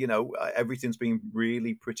though everything's been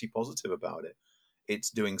really pretty positive about it. It's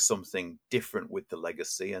doing something different with the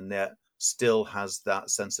legacy, and that still has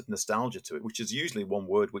that sense of nostalgia to it, which is usually one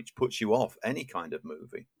word which puts you off any kind of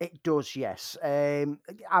movie. It does, yes. Most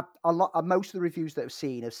of the reviews that I've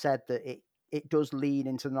seen have said that it does lean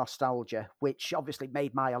into nostalgia, which obviously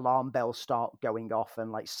made my alarm bells start going off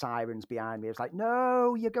and like sirens behind me. It's like,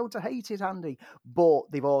 no, you're going to hate it, Andy. But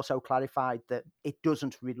they've also clarified that it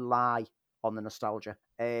doesn't rely on the nostalgia.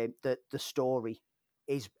 That the story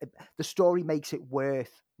makes it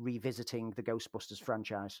worth revisiting the Ghostbusters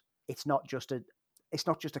franchise. It's not just a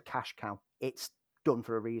cash cow. It's done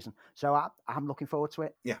for a reason. So I'm looking forward to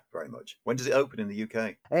it. Yeah, very much. When does it open in the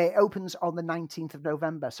UK? It opens on the 19th of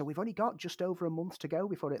November, so we've only got just over a month to go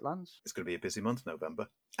before it lands. It's going to be a busy month, November.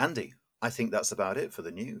 Andy, I think that's about it for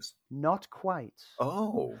the news. Not quite.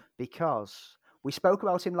 Oh. Because we spoke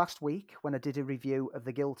about him last week when I did a review of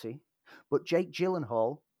The Guilty, but Jake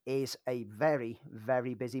Gyllenhaal is a very,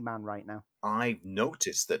 very busy man right now. I've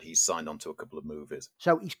noticed that he's signed on to a couple of movies.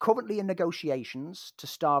 So he's currently in negotiations to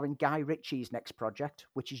star in Guy Ritchie's next project,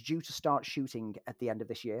 which is due to start shooting at the end of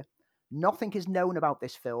this year. Nothing is known about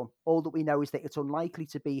this film. All that we know is that it's unlikely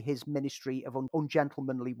to be his Ministry of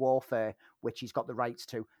Ungentlemanly Warfare, which he's got the rights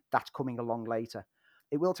to. That's coming along later.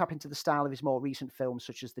 It will tap into the style of his more recent films,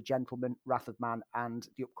 such as The Gentleman, Wrath of Man, and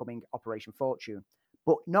the upcoming Operation Fortune.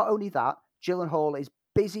 But not only that, Gyllenhaal is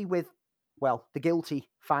busy with, well, The Guilty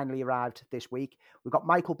finally arrived this week. We've got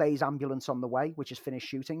Michael Bay's Ambulance on the way, which is finished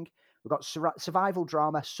shooting. We've got survival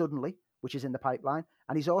drama Suddenly, which is in the pipeline.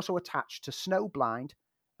 And he's also attached to Snowblind,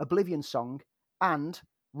 Oblivion Song, and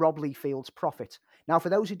Rob Liefeld's Prophet. Now, for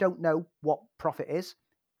those who don't know what Prophet is,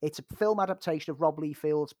 it's a film adaptation of Rob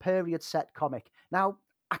Liefeld's period set comic. Now,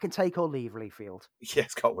 I can take or leave Liefeld.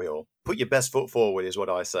 Yes, can't we all? Put your best foot forward is what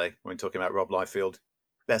I say when talking about Rob Liefeld.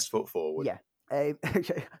 Best foot forward. Yeah.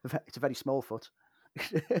 It's a very small foot.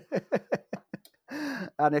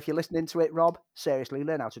 And if you're listening to it, Rob, seriously,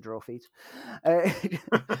 learn how to draw feet.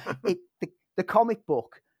 The comic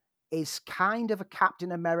book is kind of a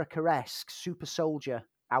Captain America-esque super soldier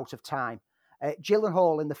out of time.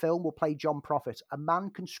 Gyllenhaal in the film will play John Prophet, a man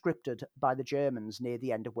conscripted by the Germans near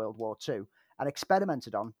the end of World War II and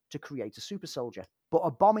experimented on to create a super soldier. But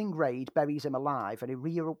a bombing raid buries him alive and he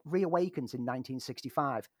reawakens in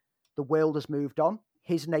 1965. The world has moved on,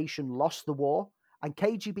 his nation lost the war, and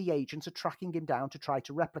KGB agents are tracking him down to try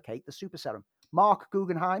to replicate the super serum. Mark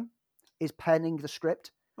Guggenheim is penning the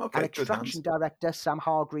script, and Extraction director Sam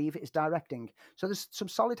Hargrave is directing. So there's some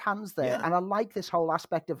solid hands there, and I like this whole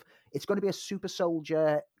aspect of it's going to be a super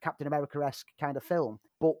soldier, Captain America-esque kind of film,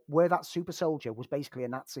 but where that super soldier was basically a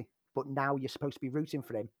Nazi. but now you're supposed to be rooting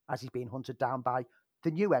for him as he's being hunted down by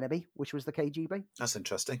the new enemy, which was the KGB. That's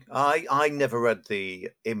interesting. I never read the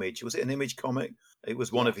Image. Was it an Image comic? It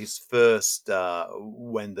was one of Yes. his first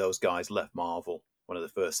when those guys left Marvel. One of the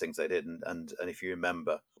first things they did, and if you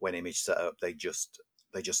remember when Image set up, they just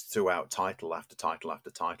threw out title after title after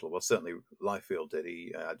title. Well, certainly Liefeld did.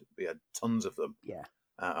 He had tons of them. Yeah.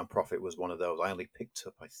 And Prophet was one of those. I only picked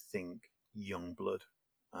up, I think, Youngblood,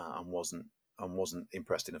 and wasn't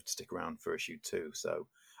impressed enough to stick around for issue 2. So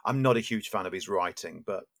I'm not a huge fan of his writing,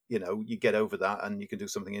 but you get over that and you can do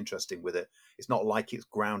something interesting with it. It's not like it's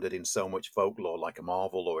grounded in so much folklore like a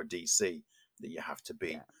Marvel or a DC that you have to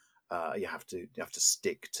be. Yeah. You have to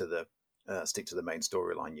stick to the main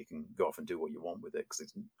storyline. You can go off and do what you want with it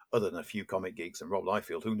because other than a few comic geeks and Rob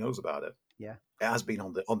Liefeld, who knows about it? Yeah. It has been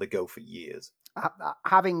on the go for years.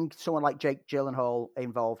 Having someone like Jake Gyllenhaal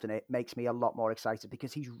involved in it makes me a lot more excited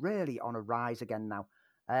because he's really on a rise again now.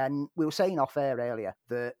 And we were saying off air earlier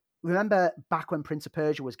that remember back when Prince of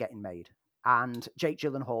Persia was getting made and Jake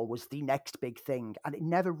Gyllenhaal was the next big thing and it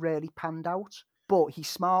never really panned out. But he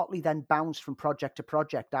smartly then bounced from project to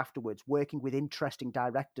project afterwards, working with interesting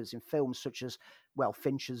directors in films such as, well,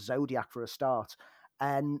 Fincher's Zodiac for a start,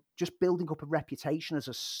 and just building up a reputation as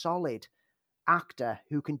a solid actor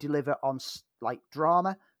who can deliver on like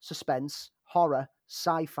drama, suspense, horror,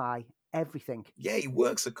 sci-fi, everything. Yeah, he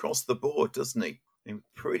works across the board, doesn't he? And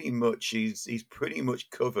pretty much, he's pretty much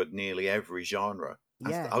covered nearly every genre.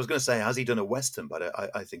 Yeah. I was going to say, has he done a Western? But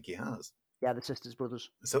I think he has. Yeah, the Sisters Brothers.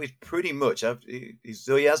 So he's pretty much, so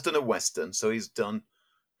he has done a Western, so he's done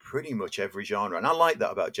pretty much every genre. And I like that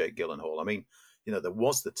about Jake Gyllenhaal. I mean, there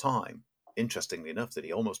was the time, interestingly enough, that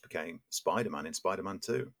he almost became Spider-Man in Spider-Man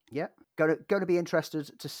 2. Yeah, going to be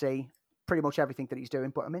interested to see pretty much everything that he's doing,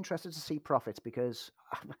 but I'm interested to see Profits because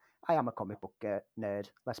I am a comic book nerd,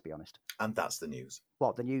 let's be honest. And that's the news.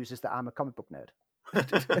 What, the news is that I'm a comic book nerd?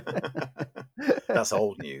 That's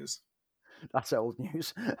old news. That's old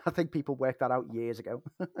news. I think people worked that out years ago.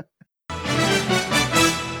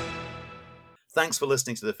 Thanks for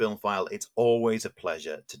listening to the Film File. It's always a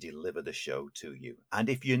pleasure to deliver the show to you. And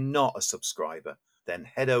if you're not a subscriber, then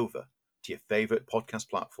head over to your favorite podcast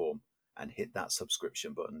platform and hit that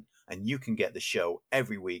subscription button. And you can get the show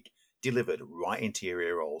every week delivered right into your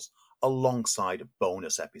ear holes alongside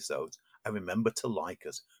bonus episodes. And remember to like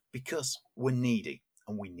us because we're needy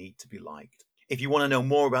and we need to be liked. If you want to know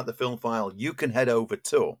more about the Film File, you can head over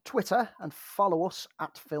to Twitter and follow us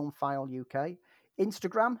at Film File UK,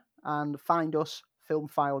 Instagram and find us Film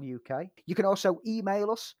File UK. You can also email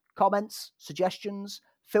us comments, suggestions,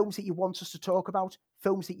 films that you want us to talk about,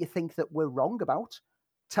 films that you think that we're wrong about.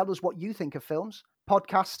 Tell us what you think of films.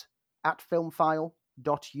 Podcast at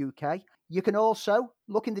filmfile.uk. You can also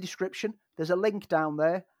look in the description. There's a link down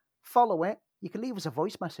there. Follow it. You can leave us a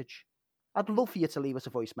voice message. I'd love for you to leave us a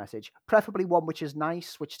voice message, preferably one which is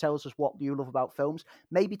nice, which tells us what you love about films.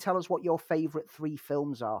 Maybe tell us what your favourite 3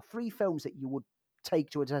 films are. 3 films that you would take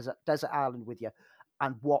to a desert island with you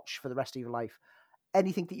and watch for the rest of your life.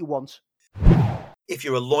 Anything that you want. If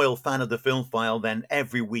you're a loyal fan of the Film File, then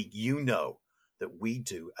every week you know that we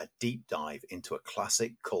do a deep dive into a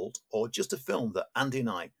classic, cult, or just a film that Andy and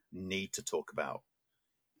I need to talk about.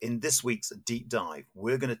 In this week's deep dive,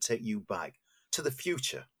 we're going to take you back to the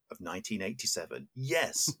future of 1987.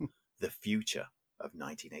 Yes, the future of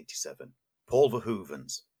 1987. Paul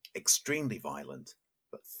Verhoeven's extremely violent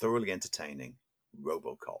but thoroughly entertaining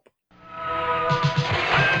RoboCop.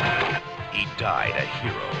 He died a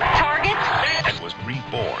hero. Target? And was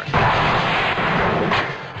reborn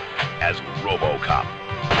as RoboCop.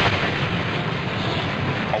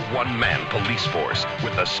 A one-man police force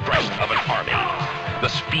with the strength of an army. The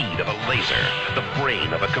speed of a laser, the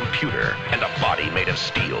brain of a computer, and a body made of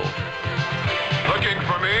steel. Looking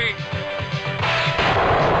for me?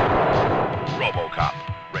 RoboCop,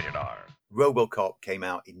 rated R. RoboCop came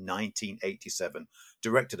out in 1987,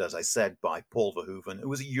 directed, as I said, by Paul Verhoeven, who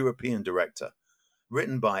was a European director.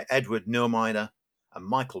 Written by Edward Neumeier and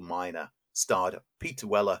Michael Miner, starred Peter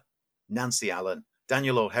Weller, Nancy Allen,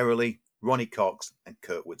 Daniel O'Herlihy, Ronnie Cox, and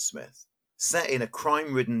Kurtwood Smith. Set in a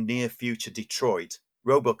crime-ridden near-future Detroit,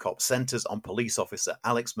 RoboCop centers on police officer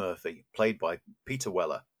Alex Murphy, played by Peter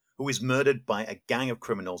Weller, who is murdered by a gang of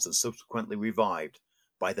criminals and subsequently revived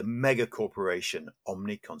by the mega corporation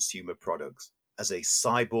Omni Consumer Products as a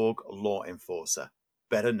cyborg law enforcer,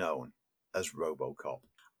 better known as RoboCop.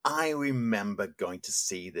 I remember going to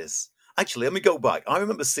see this. Actually, let me go back. I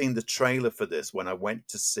remember seeing the trailer for this when I went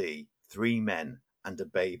to see 3 Men and a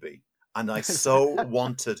Baby, and I so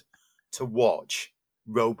wanted to watch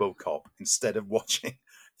RoboCop instead of watching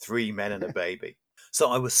 3 Men and a Baby. So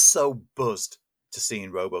I was so buzzed to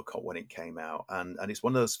seeing RoboCop when it came out, and it's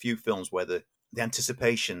one of those few films where the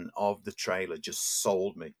anticipation of the trailer just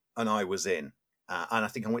sold me, and I was in. And I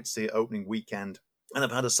think I went to see it opening weekend, and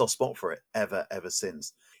I've had a soft spot for it ever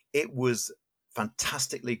since. It was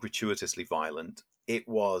fantastically gratuitously violent. It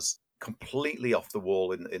was completely off the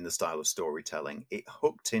wall in the style of storytelling. It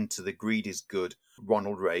hooked into the greed is good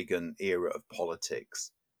Ronald Reagan era of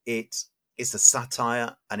politics. It's a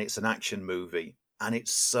satire and it's an action movie, and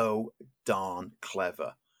it's so darn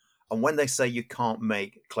clever. And when they say you can't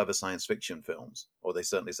make clever science fiction films, or they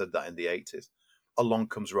certainly said that in the 80s, along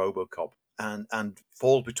comes RoboCop and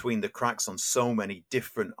fall between the cracks on so many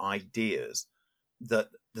different ideas that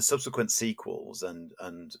the subsequent sequels and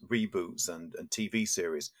reboots and TV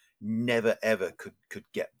series never ever could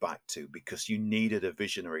get back to, because you needed a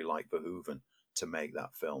visionary like Verhoeven to make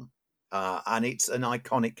that film. And it's an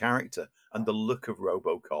iconic character, and the look of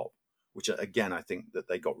RoboCop, which again I think that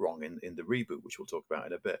they got wrong in the reboot, which we'll talk about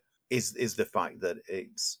in a bit, is the fact that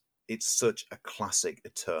it's such a classic,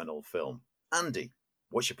 eternal film. Andy,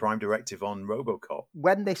 what's your prime directive on RoboCop?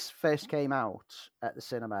 When this first came out at the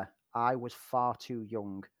cinema, I was far too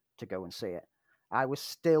young to go and see it. I was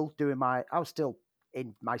still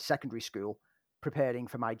in my secondary school, preparing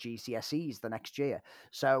for my GCSEs the next year.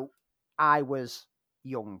 So I was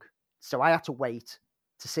young. So I had to wait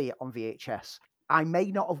to see it on VHS. I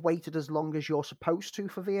may not have waited as long as you're supposed to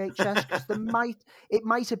for VHS, because it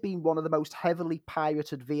might have been one of the most heavily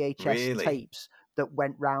pirated VHS Really? tapes that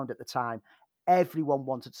went round at the time. Everyone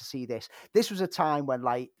wanted to see this. This was a time when,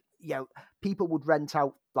 people would rent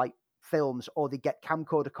out films, or they get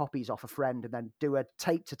camcorder copies off a friend and then do a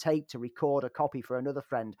tape to tape to record a copy for another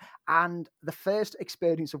friend. And the first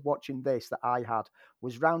experience of watching this that I had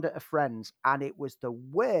was round at a friend's, and it was the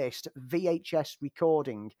worst VHS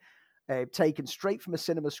recording taken straight from a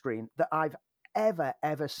cinema screen that I've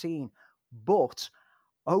ever seen. But,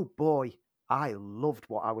 oh boy, I loved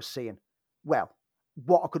what I was seeing. Well,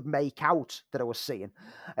 what I could make out that I was seeing.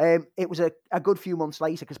 It was a good few months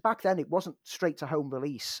later, because back then it wasn't straight to home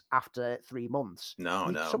release after 3 months. No.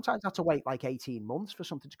 You sometimes had to wait 18 months for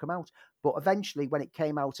something to come out. But eventually, when it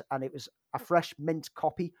came out and it was a fresh mint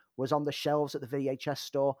copy was on the shelves at the VHS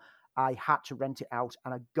store, I had to rent it out,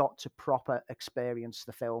 and I got to proper experience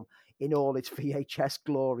the film in all its VHS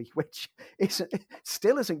glory, which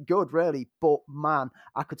still isn't good, really. But man,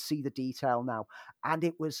 I could see the detail now. And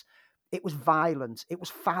it was violent. It was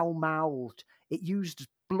foul-mouthed. It used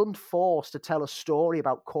blunt force to tell a story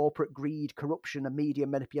about corporate greed, corruption, and media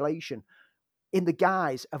manipulation in the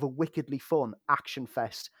guise of a wickedly fun action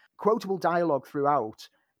fest. Quotable dialogue throughout,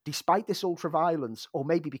 despite this ultra-violence, or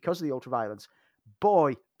maybe because of the ultra-violence.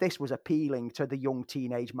 Boy, this was appealing to the young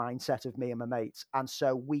teenage mindset of me and my mates. And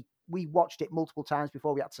so we watched it multiple times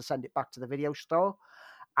before we had to send it back to the video store.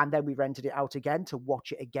 And then we rented it out again to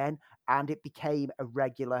watch it again. And it became a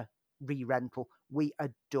regular re-rental. We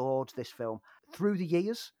adored this film. Through the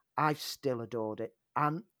years, I've still adored it.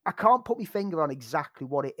 And I can't put my finger on exactly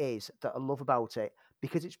what it is that I love about it,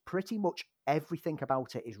 because it's pretty much everything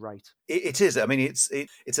about it is right. It is. I mean, it's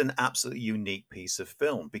an absolutely unique piece of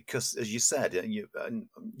film because, as you said, and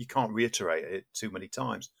you can't reiterate it too many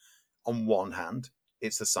times. On one hand,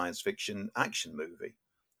 it's a science fiction action movie.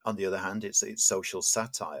 On the other hand, it's social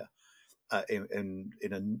satire. In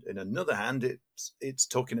another hand, it's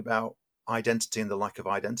talking about identity and the lack of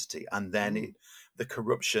identity, and then the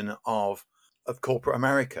corruption of corporate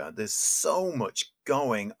America. There's so much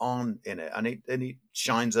going on in it, and it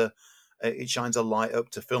shines a light up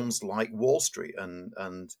to films like Wall Street and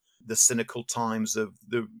the cynical times of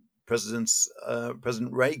the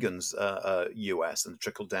President Reagan's U.S. and the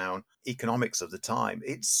trickle down economics of the time.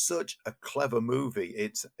 It's such a clever movie.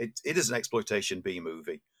 It is an exploitation B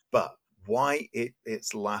movie, but why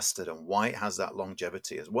it's lasted and why it has that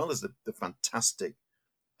longevity, as well as the fantastic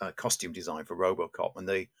costume design for RoboCop and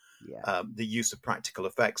the use of practical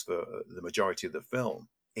effects for the majority of the film,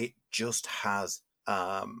 it just has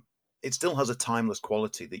it still has a timeless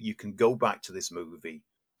quality that you can go back to this movie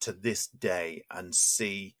to this day and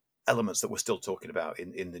see elements that we're still talking about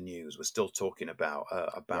in the news. We're still talking about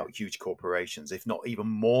huge corporations, if not even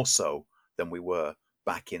more so than we were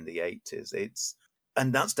back in the 80s.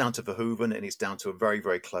 And that's down to Verhoeven, and it's down to a very,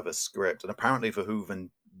 very clever script. And apparently Verhoeven,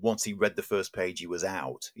 once he read the first page, he was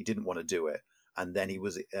out. He didn't want to do it. And then it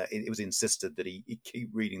was insisted that he keep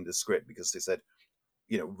reading the script, because they said,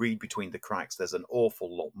 read between the cracks. There's an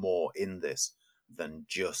awful lot more in this than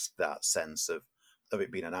just that sense of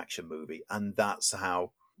it being an action movie. And that's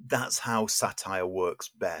how satire works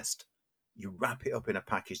best. You wrap it up in a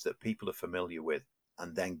package that people are familiar with,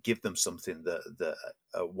 and then give them something that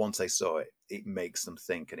once they saw it, it makes them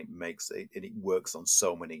think, and it works on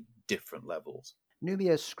so many different levels.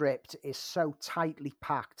 Numier's script is so tightly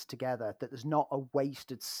packed together that there's not a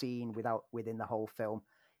wasted scene within the whole film.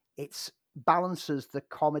 It's balances the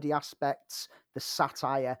comedy aspects, the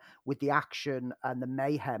satire with the action and the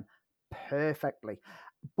mayhem perfectly.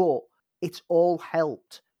 But it's all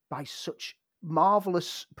helped by such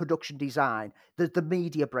marvelous production design. The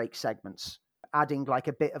media break segments, adding like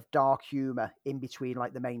a bit of dark humor in between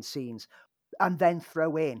like the main scenes, and then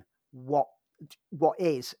throw in what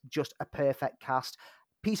is just a perfect cast.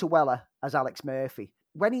 Peter Weller as Alex Murphy.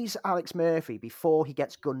 When he's Alex Murphy, before he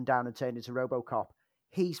gets gunned down and turned into RoboCop,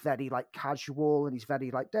 he's very like casual and he's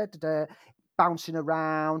very like bouncing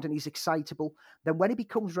around and he's excitable. Then when he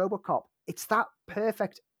becomes RoboCop, it's that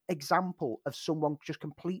perfect example of someone just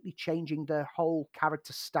completely changing their whole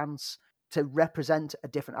character stance to represent a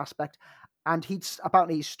different aspect. And he's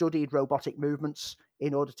studied robotic movements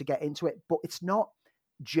in order to get into it, but it's not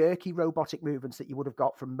jerky robotic movements that you would have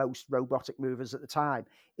got from most robotic movers at the time.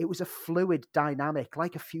 It was a fluid dynamic,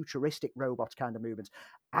 like a futuristic robot kind of movement.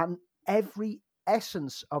 And every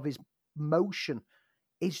essence of his motion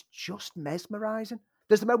is just mesmerizing.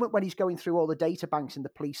 There's the moment when he's going through all the data banks in the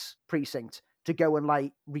police precinct to go and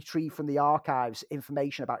like retrieve from the archives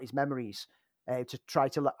information about his memories to try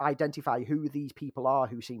to identify who these people are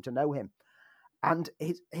who seem to know him. And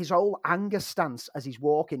his whole anger stance as he's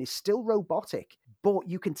walking is still robotic, but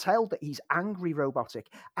you can tell that he's angry robotic.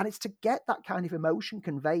 And it's to get that kind of emotion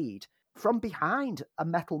conveyed from behind a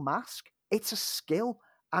metal mask. It's a skill.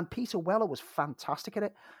 And Peter Weller was fantastic at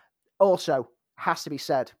it. Also, has to be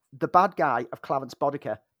said, the bad guy of Clarence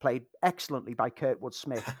Boddicker, played excellently by Kurtwood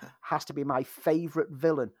Smith, has to be my favourite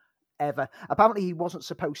villain ever. Apparently, he wasn't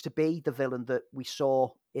supposed to be the villain that we saw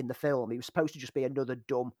in the film. He was supposed to just be another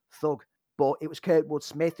dumb thug. But it was Kurtwood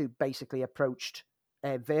Smith who basically approached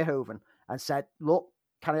Verhoeven and said, look,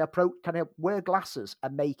 can I wear glasses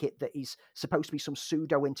and make it that he's supposed to be some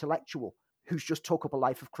pseudo-intellectual who's just took up a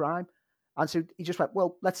life of crime? And so he just went,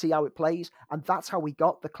 well, let's see how it plays. And that's how we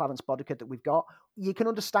got the Clarence Boddicker that we've got. You can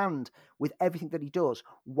understand with everything that he does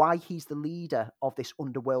why he's the leader of this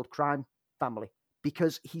underworld crime family,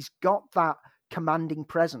 because he's got that commanding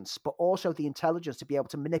presence, but also the intelligence to be able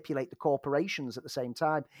to manipulate the corporations at the same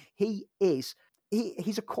time. He's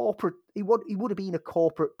a corporate, he would have been a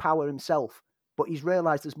corporate power himself, but he's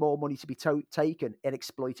realized there's more money to be taken in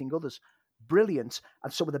exploiting others. Brilliant.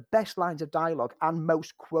 And some of the best lines of dialogue and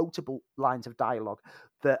most quotable lines of dialogue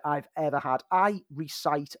that I've ever had. I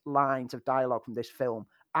recite lines of dialogue from this film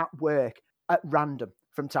at work at random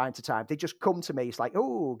from time to time. They just come to me. It's like,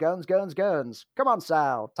 oh, guns, guns, guns. Come on,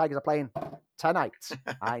 Sal. Tigers are playing tonight.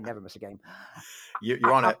 I never miss a game.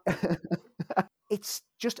 You're on it. It's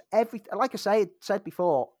just everything. Like I said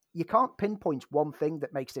before, you can't pinpoint one thing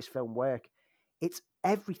that makes this film work. It's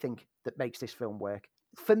everything that makes this film work.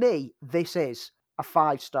 For me, this is a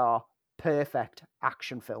 5-star, perfect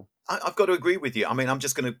action film. I've got to agree with you. I mean, I'm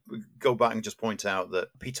just going to go back and just point out that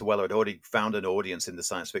Peter Weller had already found an audience in the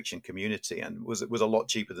science fiction community and was a lot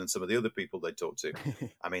cheaper than some of the other people they talked to.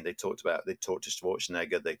 I mean, they talked to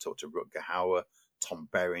Schwarzenegger, they talked to Rutger Hauer, Tom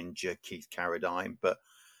Berenger, Keith Carradine, but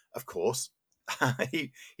of course,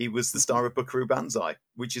 he was the star of Buckaroo Banzai,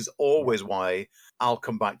 which is always why I'll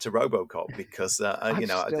come back to RoboCop, because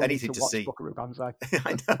anything to see Buckaroo Banzai.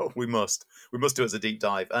 I know we must do it as a deep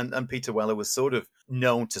dive, and Peter Weller was sort of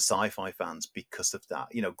known to sci-fi fans because of that.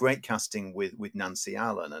 Great casting with Nancy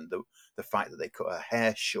Allen, and the fact that they cut her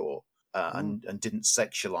hair short and didn't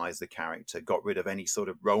sexualize the character, got rid of any sort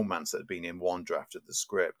of romance that had been in one draft of the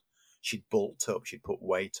script. She'd bulked up, she'd put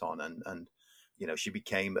weight on, and she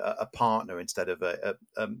became a partner instead of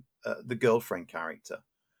the girlfriend character.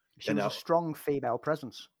 She was a strong female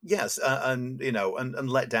presence. Yes, and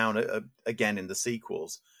let down again in the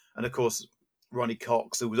sequels. And of course, Ronnie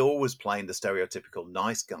Cox, who was always playing the stereotypical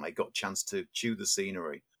nice guy, got a chance to chew the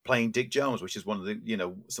scenery, playing Dick Jones, which is one of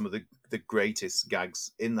the some of the greatest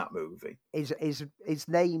gags in that movie. His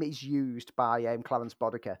name is used by Clarence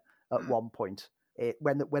Boddicker at one point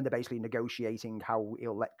when they're basically negotiating how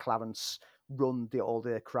he'll let Clarence run all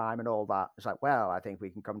the crime and all that. It's like, well, I think we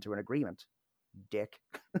can come to an agreement, Dick.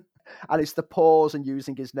 And it's the pause and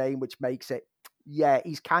using his name which makes it,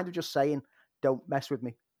 he's kind of just saying, don't mess with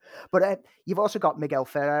me. But you've also got Miguel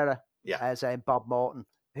Ferreira as Bob Morton,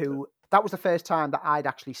 who that was the first time that I'd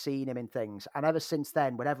actually seen him in things. And ever since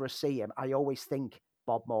then, whenever I see him, I always think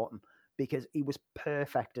Bob Morton, because he was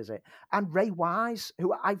perfect as it. And Ray Wise,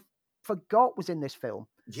 who I forgot was in this film.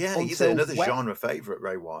 Yeah, he's another genre favourite,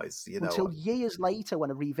 Ray Wise. Until years later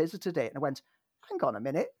when I revisited it and I went, hang on a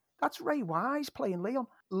minute, That's Ray Wise playing Leon.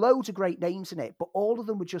 Loads of great names in it, but all of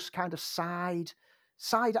them were just kind of side.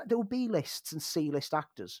 There were B-lists and C-list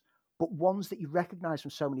actors, but ones that you recognise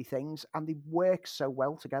from so many things, and they work so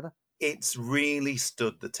well together. It's really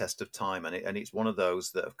stood the test of time, and it's one of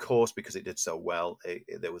those that, of course, because it did so well,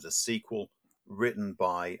 there was a sequel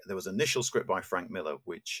there was an initial script by Frank Miller,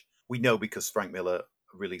 which we know because Frank Miller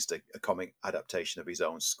released a comic adaptation of his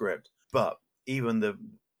own script. But even the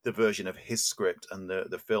version of his script and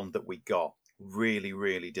the film that we got really,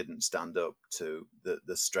 really didn't stand up to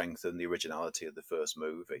the strength and the originality of the first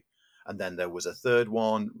movie. And then there was a third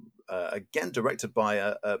one, again directed by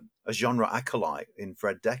a genre acolyte in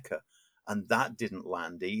Fred Decker, and that didn't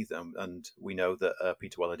land either. And we know that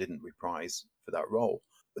Peter Weller didn't reprise for that role.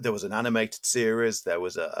 There was an animated series. There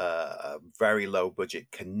was a very low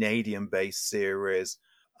budget Canadian based series.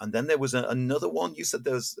 And then there was another one. You said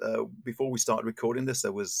there was, before we started recording this,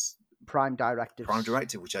 there was Prime Directive,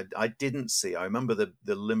 which I didn't see. I remember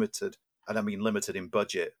the limited, and I mean limited in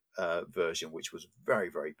budget version, which was very,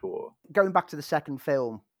 very poor. Going back to the second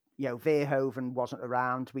film, Verhoeven wasn't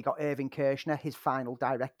around. We got Irving Kershner, his final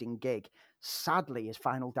directing gig. Sadly, his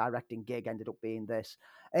final directing gig ended up being this.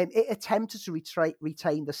 It attempted to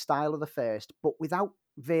retain the style of the first, but without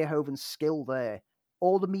Verhoeven's skill there,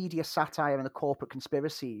 all the media satire and the corporate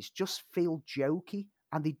conspiracies just feel jokey,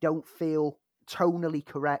 and they don't feel tonally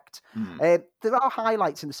correct. There are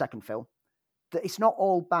highlights in the second film. It's not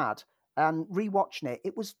all bad. And rewatching it,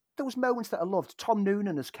 there was moments that I loved. Tom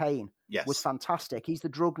Noonan as Kane was fantastic. He's the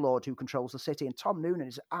drug lord who controls the city, and Tom Noonan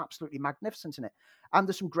is absolutely magnificent in it. And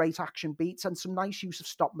there's some great action beats and some nice use of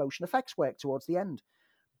stop motion effects work towards the end.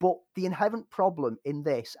 But the inherent problem in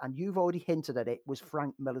this, and you've already hinted at it, was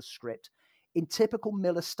Frank Miller's script. In typical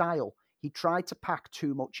Miller style, he tried to pack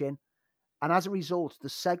too much in. And as a result, the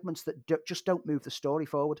segments that just don't move the story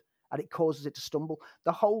forward, and it causes it to stumble.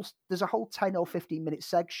 There's a whole 10 or 15 minute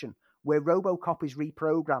section where RoboCop is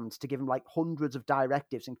reprogrammed to give him like hundreds of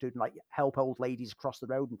directives, including like help old ladies across the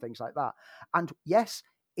road and things like that. And yes,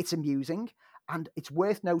 it's amusing. And it's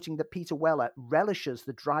worth noting that Peter Weller relishes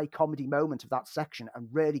the dry comedy moment of that section and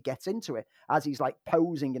really gets into it as he's like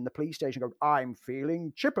posing in the police station going, "I'm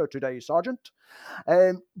feeling chipper today, Sergeant."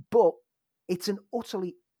 But it's an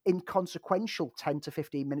utterly inconsequential 10 to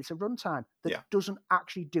 15 minutes of runtime that doesn't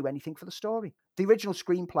actually do anything for the story. The original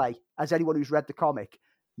screenplay, as anyone who's read the comic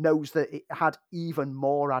knows, that it had even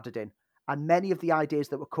more added in, and many of the ideas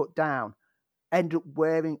that were cut down ended up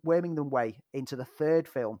worming them way into the third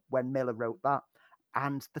film when Miller wrote that.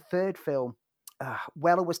 And the third film,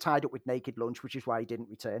 Weller was tied up with Naked Lunch, which is why he didn't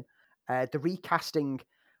return. The recasting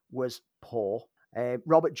was poor.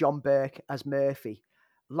 Robert John Burke as Murphy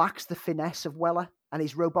lacks the finesse of Weller, and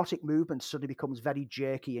his robotic movement suddenly becomes very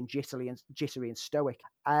jerky and jittery and stoic.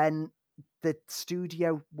 And the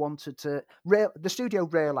studio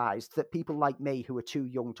realized that people like me who were too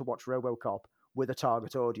young to watch RoboCop were the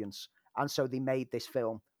target audience. And so they made this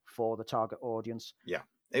film for the target audience. Yeah.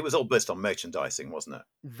 It was all based on merchandising, wasn't it?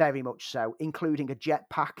 Very much so, including a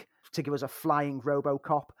jetpack to give us a flying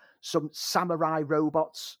RoboCop, some samurai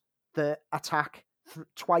robots that attack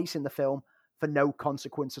twice in the film for no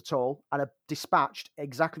consequence at all, and are dispatched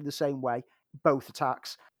exactly the same way, both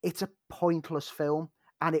attacks. It's a pointless film,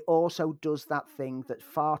 and it also does that thing that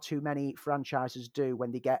far too many franchises do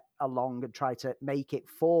when they get along and try to make it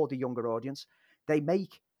for the younger audience. They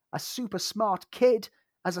make a super smart kid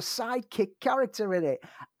as a sidekick character in it,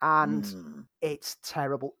 and it's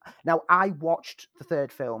terrible. Now, I watched the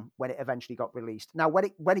third film when it eventually got released. Now, when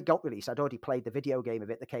it got released, I'd already played the video game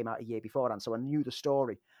of it that came out a year beforehand, so I knew the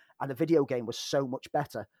story, and the video game was so much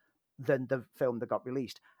better than the film that got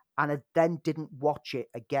released. And I then didn't watch it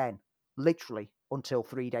again, literally, until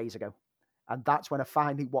 3 days ago. And that's when I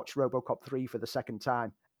finally watched RoboCop 3 for the second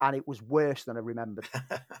time, and it was worse than I remembered.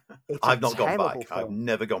 I've not gone back. Film. I've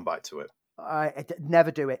never gone back to it. Never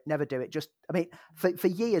do it. Just, I mean, for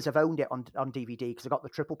years I've owned it on DVD because I got the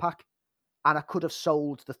triple pack, and I could have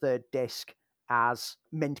sold the third disc as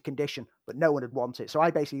mint condition, but no one had wanted it. So I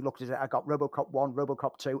basically looked at it. I got RoboCop 1,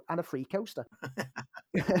 RoboCop 2, and a free coaster.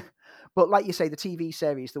 But like you say, the TV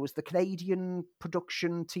series, there was the Canadian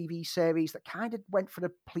production TV series that kind of went for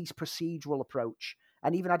the police procedural approach,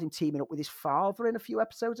 and even had him teaming up with his father in a few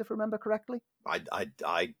episodes, if I remember correctly.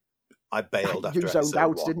 I bailed after episode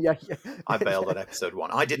out, 1. Didn't you? I bailed at episode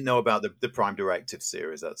 1. I didn't know about the Prime Directive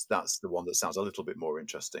series. That's the one that sounds a little bit more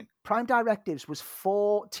interesting. Prime Directives was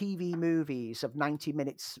 4 TV movies of 90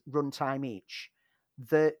 minutes runtime each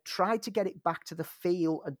that tried to get it back to the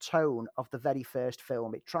feel and tone of the very first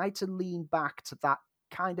film. It tried to lean back to that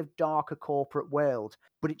kind of darker corporate world,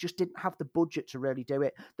 but it just didn't have the budget to really do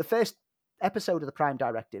it. The first episode of the Prime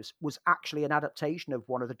Directives was actually an adaptation of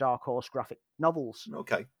one of the Dark Horse graphic novels.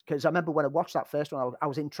 Okay. Because I remember when I watched that first one, I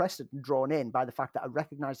was interested and drawn in by the fact that I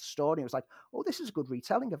recognised the story. And I was like, oh, this is a good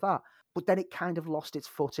retelling of that. But then it kind of lost its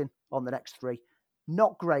footing on the next three.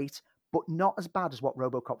 Not great, but not as bad as what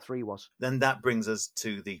RoboCop 3 was. Then that brings us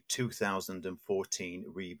to the 2014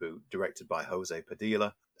 reboot, directed by Jose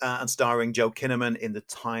Padilla and starring Joe Kinnaman in the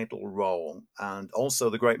title role, and also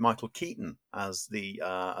the great Michael Keaton as the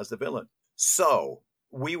villain. So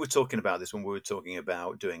we were talking about this when we were talking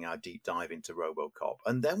about doing our deep dive into RoboCop,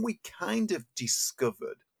 and then we kind of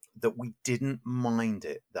discovered that we didn't mind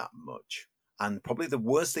it that much. And probably the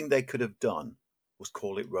worst thing they could have done was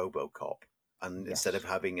call it RoboCop. And instead of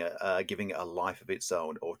having giving it a life of its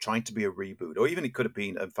own, or trying to be a reboot, or even it could have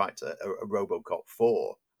been, in fact, a RoboCop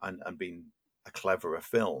 4 and been a cleverer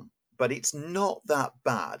film. But it's not that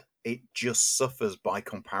bad. It just suffers by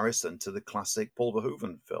comparison to the classic Paul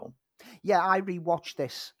Verhoeven film. Yeah, I rewatched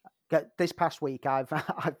this past week. I've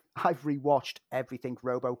rewatched everything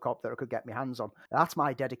RoboCop that I could get my hands on. That's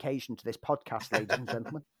my dedication to this podcast, ladies and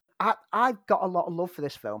gentlemen. I've got a lot of love for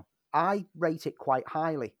this film. I rate it quite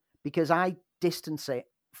highly because I distance it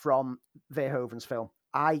from Verhoeven's film.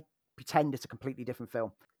 I pretend it's a completely different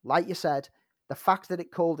film. Like you said, the fact that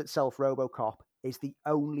it called itself RoboCop is the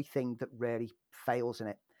only thing that really fails in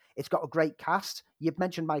it. It's got a great cast. You've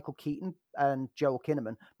mentioned Michael Keaton and Joel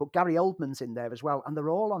Kinnaman, but Gary Oldman's in there as well, and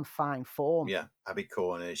they're all on fine form. Yeah, Abby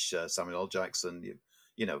Cornish, Samuel L. Jackson,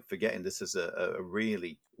 forgetting this is a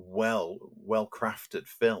really well-crafted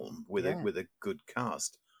film with a good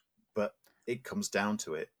cast. But it comes down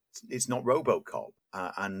to it. It's not RoboCop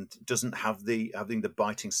and doesn't have the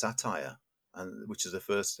biting satire, and which is the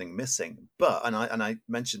first thing missing. But and I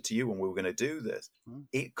mentioned to you when we were going to do this,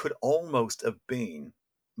 it could almost have been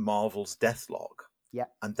Marvel's Deathlock. Yeah,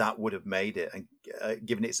 and that would have made it and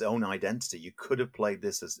given it its own identity. You could have played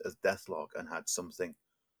this as Deathlock and had something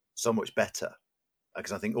so much better,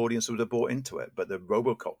 because I think audience would have bought into it. But the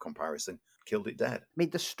RoboCop comparison killed it dead. I mean,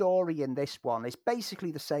 the story in this one is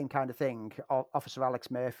basically the same kind of thing. Officer Alex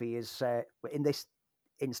Murphy is, in this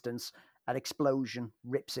instance, an explosion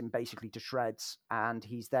rips him basically to shreds, and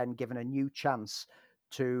he's then given a new chance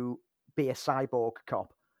to be a cyborg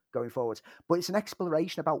cop going forward. But it's an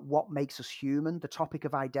exploration about what makes us human, the topic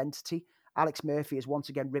of identity. Alex Murphy is once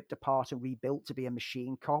again ripped apart and rebuilt to be a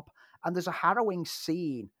machine cop. And there's a harrowing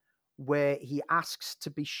scene where he asks to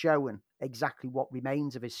be shown exactly what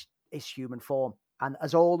remains of his human form. And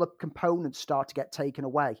as all the components start to get taken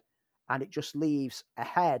away, and it just leaves a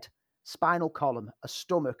head, spinal column, a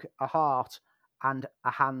stomach, a heart, and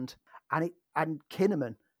a hand. And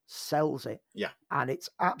Kinnaman sells it. Yeah. And it's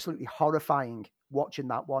absolutely horrifying watching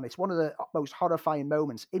that one. It's one of the most horrifying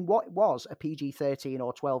moments in what was a PG-13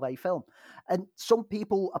 or 12A film. And some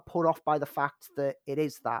people are put off by the fact that it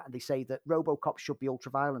is that, and they say that RoboCop should be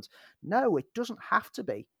ultra-violent. No, it doesn't have to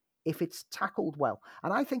be if it's tackled well.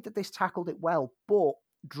 And I think that this tackled it well, but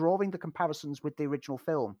drawing the comparisons with the original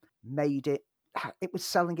film made it was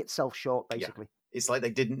selling itself short, basically. Yeah. It's like they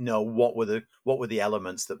didn't know what were the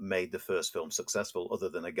elements that made the first film successful, other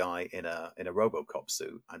than a guy in a RoboCop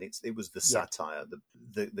suit, and it was the satire,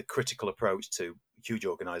 the critical approach to huge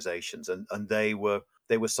organizations, and they were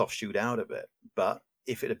soft shoed out of it. But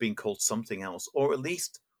if it had been called something else, or at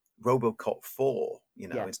least RoboCop 4,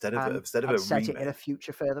 instead of a set remake, it in a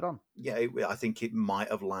future further on. Yeah, I think it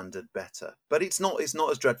might have landed better. But it's not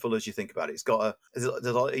as dreadful as you think about it. It's got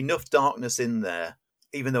there's enough darkness in there,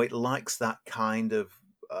 even though it likes that kind of,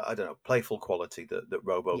 playful quality that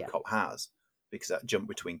RoboCop has, because that jump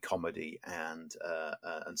between comedy and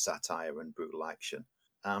satire and brutal action.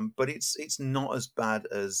 But it's not as bad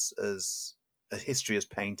as history has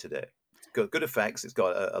painted it. It's got good effects. It's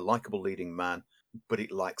got a likable leading man, but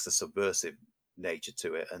it likes the subversive nature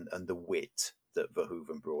to it and the wit that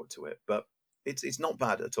Verhoeven brought to it. But it's not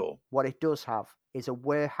bad at all. What it does have is a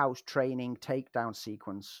warehouse training takedown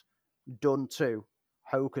sequence done to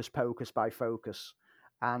hocus pocus by focus.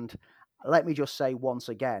 And let me just say once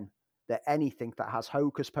again that anything that has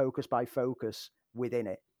hocus pocus by focus within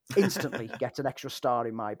it instantly gets an extra star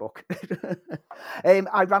in my book.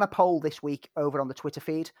 I ran a poll this week over on the Twitter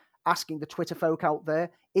feed asking the Twitter folk out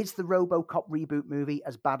there, is the RoboCop reboot movie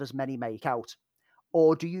as bad as many make out?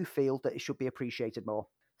 Or do you feel that it should be appreciated more?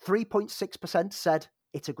 3.6% said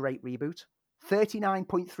it's a great reboot.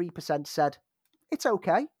 39.3% said it's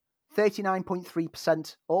okay.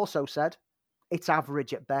 39.3% also said it's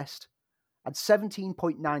average at best. And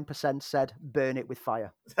 17.9% said burn it with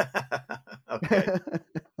fire. Okay.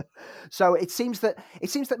 So it seems that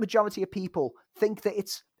majority of people think that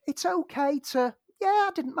it's okay to,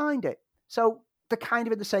 I didn't mind it. So they're kind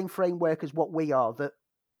of in the same framework as what we are, that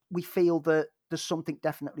we feel that there's something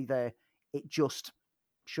definitely there. It just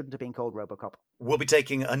shouldn't have been called RoboCop. We'll be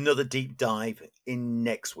taking another deep dive in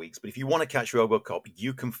next week's, but if you want to catch RoboCop,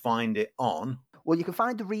 you can find it on... Well, you can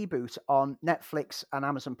find the reboot on Netflix and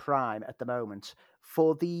Amazon Prime at the moment.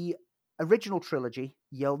 For the original trilogy,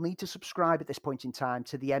 you'll need to subscribe at this point in time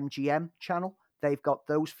to the MGM channel. They've got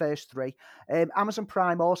those first three. Amazon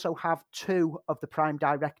Prime also have 2 of the Prime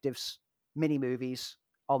Directives mini-movies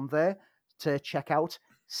on there to check out.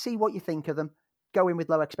 See what you think of them. Go in with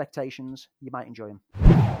low expectations. You might enjoy them.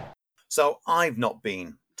 So I've not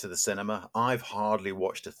been to the cinema. I've hardly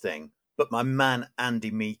watched a thing. But my man Andy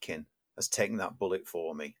Meakin has taken that bullet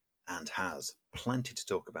for me and has plenty to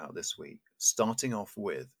talk about this week, starting off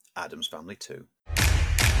with Addams Family 2.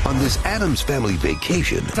 On this Addams Family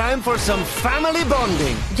vacation, time for some family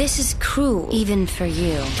bonding. This is cruel, even for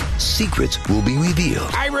you. Secrets will be revealed.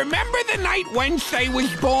 I remember the night Wednesday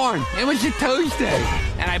was born. It was a Tuesday.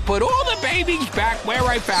 And I put all the babies back where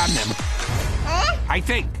I found them. I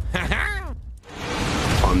think.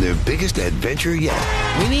 On their biggest adventure yet.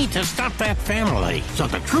 We need to stop that family so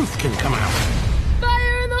the truth can come out.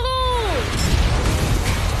 Fire in the hole!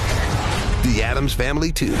 The Addams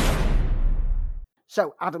Family 2.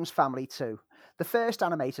 So, Addams Family 2. The first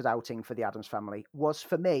animated outing for the Addams Family was,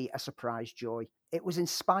 for me, a surprise joy. It was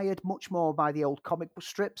inspired much more by the old comic book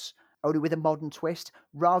strips, only with a modern twist,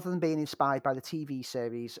 rather than being inspired by the TV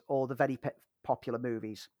series or the very popular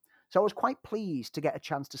movies. So I was quite pleased to get a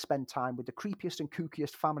chance to spend time with the creepiest and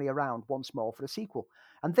kookiest family around once more for a sequel.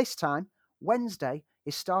 And this time, Wednesday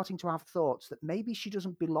is starting to have thoughts that maybe she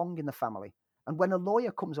doesn't belong in the family. And when a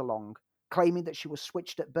lawyer comes along, claiming that she was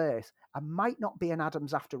switched at birth and might not be an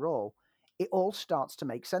Addams after all, it all starts to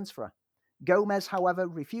make sense for her. Gomez, however,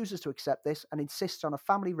 refuses to accept this and insists on a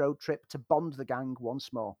family road trip to bond the gang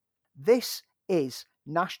once more. This is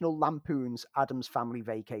National Lampoon's Addams Family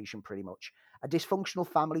Vacation, pretty much. A dysfunctional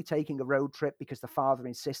family taking a road trip because the father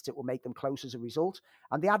insists it will make them close as a result,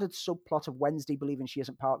 and the added subplot of Wednesday believing she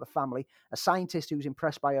isn't part of the family, a scientist who's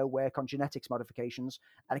impressed by her work on genetics modifications,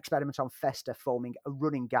 an experiment on Fester forming a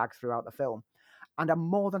running gag throughout the film. And I'm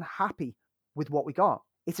more than happy with what we got.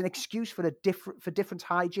 It's an excuse for different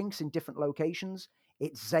hijinks in different locations.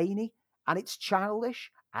 It's zany, and it's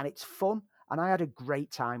childish, and it's fun, and I had a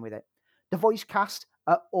great time with it. The voice cast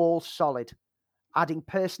are all solid, adding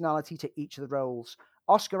personality to each of the roles.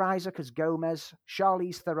 Oscar Isaac as Gomez,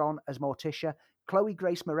 Charlize Theron as Morticia, Chloe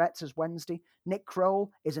Grace Moretz as Wednesday, Nick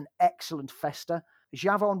Kroll is an excellent Fester,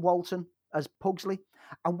 Javon Walton as Pugsley,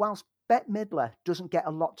 and whilst Bette Midler doesn't get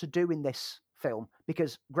a lot to do in this film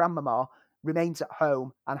because Grandmama remains at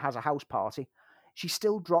home and has a house party, she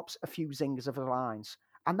still drops a few zingers of her lines.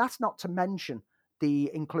 And that's not to mention the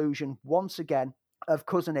inclusion, once again, of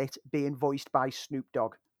Cousin It being voiced by Snoop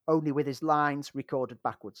Dogg, only with his lines recorded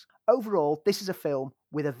backwards. Overall, this is a film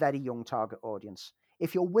with a very young target audience.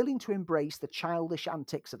 If you're willing to embrace the childish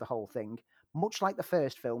antics of the whole thing, much like the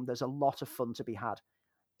first film, there's a lot of fun to be had.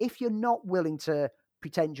 If you're not willing to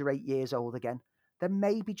pretend you're 8 years old again, then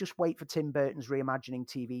maybe just wait for Tim Burton's reimagining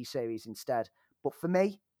TV series instead. But for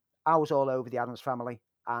me, I was all over the Addams Family,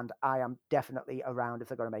 and I am definitely around if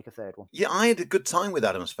they're going to make a third one. Yeah, I had a good time with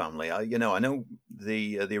Addams Family. I know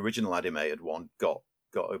the original animated one got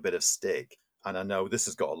a bit of stick, and I know this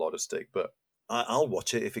has got a lot of stick, but I'll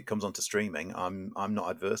watch it if it comes onto streaming. I'm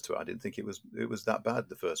not adverse to it. I didn't think it was that bad,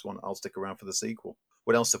 the first one. I'll stick around for the sequel.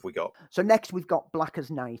 What else have we got? So next we've got Black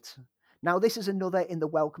as Night. Now, this is another in the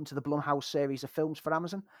Welcome to the Blumhouse series of films for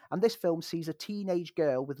Amazon, and this film sees a teenage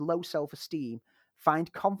girl with low self-esteem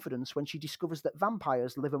find confidence when she discovers that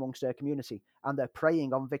vampires live amongst her community and they're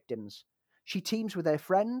preying on victims. She teams with her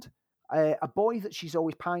friend, a boy that she's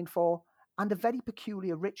always pined for, and a very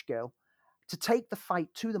peculiar rich girl to take the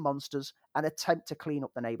fight to the monsters and attempt to clean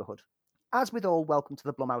up the neighbourhood. As with all Welcome to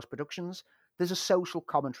the Blumhouse productions, there's a social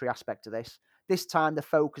commentary aspect to this. This time the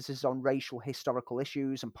focus is on racial historical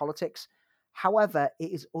issues and politics. However,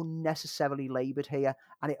 it is unnecessarily laboured here,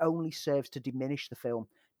 and it only serves to diminish the film,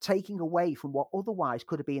 taking away from what otherwise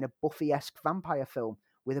could have been a Buffy-esque vampire film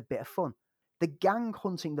with a bit of fun. The gang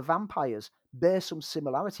hunting the vampires bears some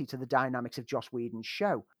similarity to the dynamics of Joss Whedon's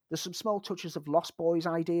show. There's some small touches of Lost Boys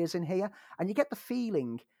ideas in here, and you get the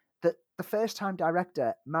feeling that the first-time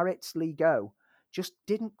director, Maritz Lego, just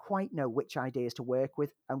didn't quite know which ideas to work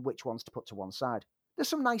with and which ones to put to one side. There's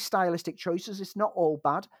some nice stylistic choices. It's not all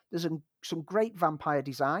bad. There's some great vampire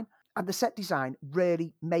design, and the set design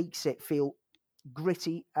really makes it feel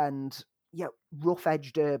gritty and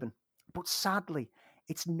rough-edged urban. But sadly,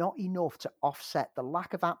 it's not enough to offset the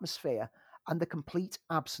lack of atmosphere and the complete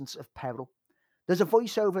absence of peril. There's a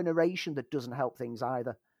voiceover narration that doesn't help things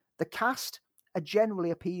either. The cast are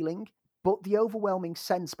generally appealing, but the overwhelming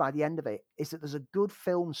sense by the end of it is that there's a good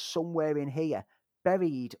film somewhere in here,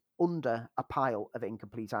 buried under a pile of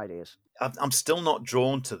incomplete ideas. I'm still not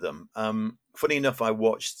drawn to them. Funny enough, I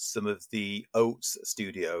watched some of the Oats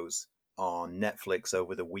Studios on Netflix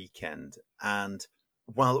over the weekend, and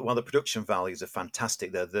while the production values are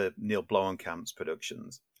fantastic, they're the Neil Blomkamp's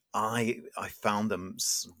productions. I found them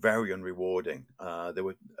very unrewarding. They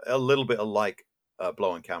were a little bit alike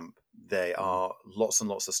Blomkamp. They are lots and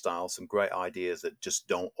lots of styles, some great ideas that just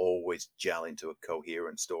don't always gel into a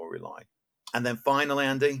coherent storyline. And then finally,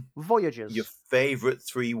 Andy, Voyagers. your favourite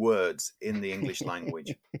 3 words in the English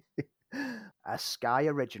language. A Sky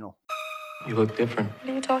original. You look different. What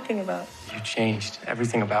are you talking about? You changed.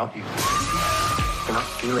 Everything about you. You're not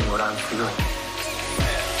feeling what I'm feeling.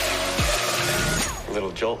 A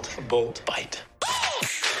little jolt, a bolt, bite.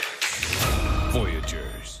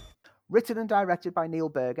 Voyagers. Written and directed by Neil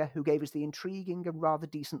Berger, who gave us the intriguing and rather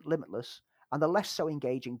decent Limitless, and the less so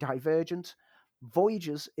engaging Divergent,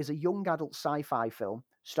 Voyagers is a young adult sci-fi film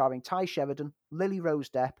starring Ty Sheridan, Lily Rose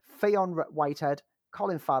Depp, Fionn Whitehead,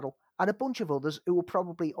 Colin Farrell, and a bunch of others who will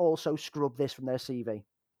probably also scrub this from their CV.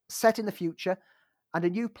 Set in the future, and a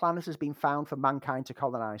new planet has been found for mankind to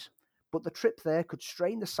colonise. But the trip there could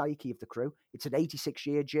strain the psyche of the crew. It's an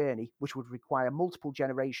 86-year journey, which would require multiple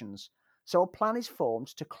generations. So a plan is formed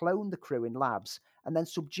to clone the crew in labs and then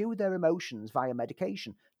subdue their emotions via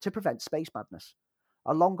medication to prevent space madness.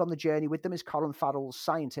 Along on the journey with them is Colin Farrell's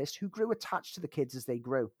scientist, who grew attached to the kids as they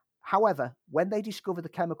grew. However, when they discover the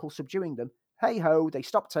chemical subduing them, hey-ho, they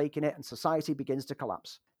stop taking it and society begins to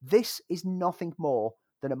collapse. This is nothing more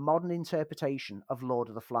than a modern interpretation of Lord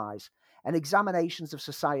of the Flies, and examinations of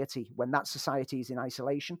society when that society is in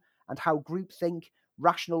isolation, and how groupthink,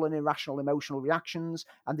 rational and irrational emotional reactions,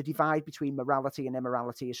 and the divide between morality and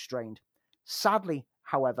immorality is strained. Sadly,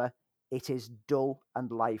 however, it is dull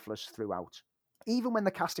and lifeless throughout. Even when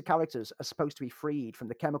the cast of characters are supposed to be freed from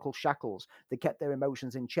the chemical shackles that kept their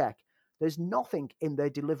emotions in check, there's nothing in their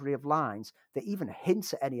delivery of lines that even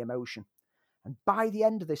hints at any emotion. And by the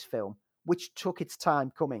end of this film, which took its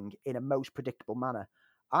time coming in a most predictable manner,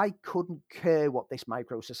 I couldn't care what this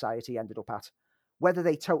micro-society ended up at. Whether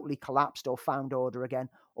they totally collapsed or found order again,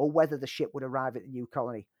 or whether the ship would arrive at the new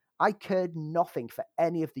colony. I cared nothing for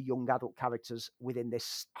any of the young adult characters within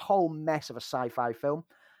this whole mess of a sci-fi film,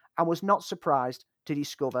 and was not surprised to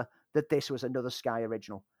discover that this was another Sky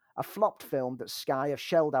original. A flopped film that Sky have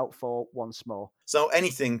shelled out for once more. So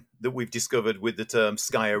anything that we've discovered with the term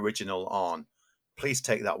Sky Original on, please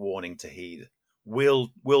take that warning to heed. We'll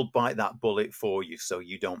bite that bullet for you so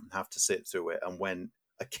you don't have to sit through it. And when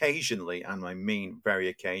occasionally, and I mean very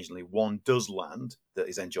occasionally, one does land that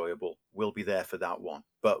is enjoyable, we'll be there for that one.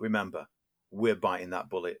 But remember, we're biting that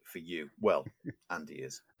bullet for you. Well, Andy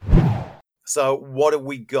is. So what have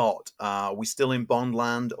we got? Are we still in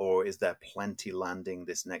Bondland, or is there plenty landing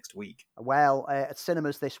this next week? Well, at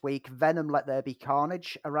cinemas this week, Venom Let There Be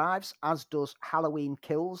Carnage arrives, as does Halloween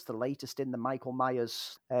Kills, the latest in the Michael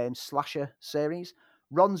Myers slasher series.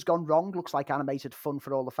 Ron's Gone Wrong looks like animated fun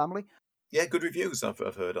for all the family. Yeah, good reviews I've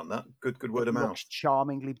heard on that. Good word of mouth. Looks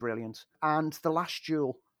charmingly brilliant. And The Last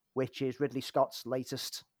Duel, which is Ridley Scott's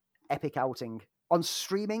latest epic outing. On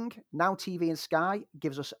streaming, Now TV and Sky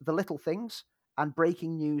gives us The Little Things and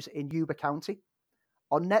breaking news in Yuba County.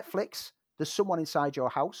 On Netflix, There's Someone Inside Your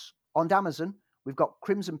House. On Amazon, we've got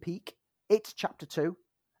Crimson Peak, It Chapter 2,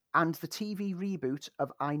 and the TV reboot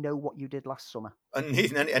of I Know What You Did Last Summer. And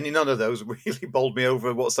none of those really bowled me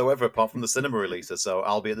over whatsoever, apart from the cinema releases. So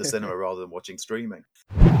I'll be at the cinema rather than watching streaming.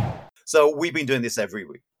 So we've been doing this every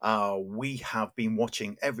week. We have been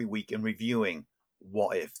watching every week and reviewing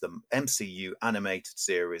What If, the MCU animated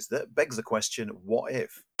series that begs the question, what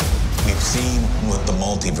if? We've seen what the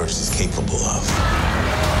multiverse is capable of.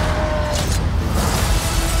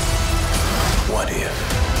 What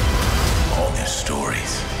if all their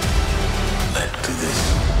stories led to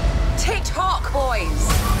this? TikTok, boys!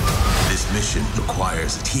 This mission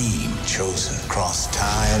requires a team chosen across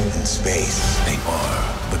time and space. They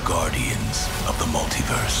are the guardians of the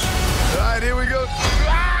multiverse. All right, here we go.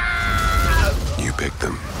 You picked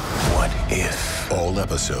them. What if? All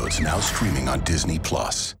episodes now streaming on Disney+.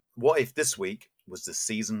 What If this week was the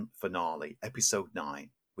season finale, episode 9,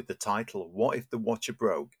 with the title, What If the Watcher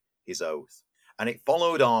Broke His Oath? And it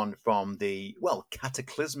followed on from the,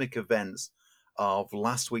 cataclysmic events of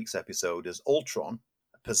last week's episode as Ultron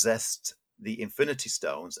possessed the Infinity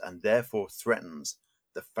Stones and therefore threatens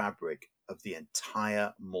the fabric of the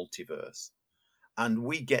entire multiverse. And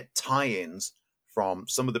we get tie-ins from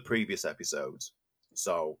some of the previous episodes.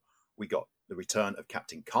 So we got the return of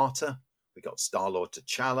Captain Carter. We got Star-Lord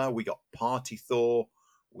T'Challa. We got Party Thor.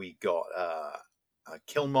 We got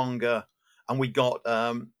Killmonger. And we got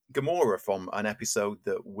Gamora from an episode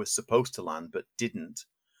that was supposed to land but didn't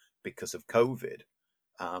because of COVID,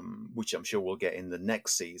 which I'm sure we'll get in the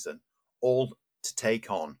next season, all to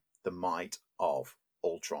take on the might of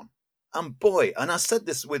Ultron. And boy, and I said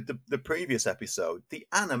this with the previous episode, the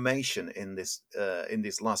animation in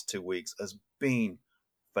these last 2 weeks has been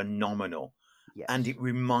phenomenal. Yes. And it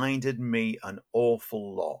reminded me an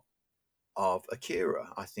awful lot of Akira.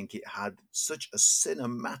 I think it had such a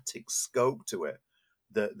cinematic scope to it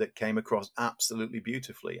that came across absolutely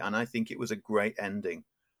beautifully. And I think it was a great ending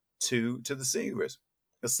to the series.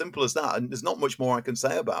 As simple as that. And there's not much more I can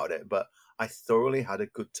say about it, but I thoroughly had a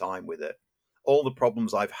good time with it. All the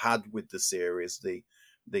problems I've had with the series, the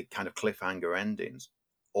kind of cliffhanger endings,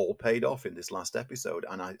 all paid off in this last episode.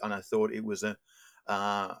 And I thought it was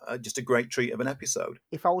just a great treat of an episode.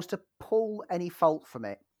 If I was to pull any fault from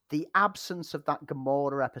it, the absence of that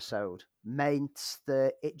Gamora episode meant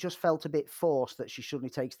that it just felt a bit forced that she suddenly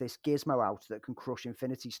takes this gizmo out that can crush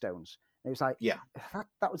Infinity Stones. And it was like, yeah,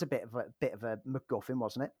 that was a bit of a MacGuffin,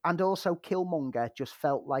 wasn't it? And also Killmonger just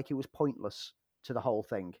felt like he was pointless to the whole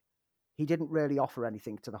thing. He didn't really offer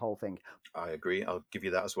anything to the whole thing. I agree. I'll give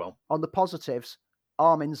you that as well. On the positives,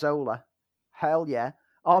 Armin Zola. Hell yeah.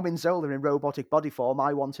 Armin Zola in robotic body form,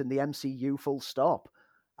 I want in the MCU full stop.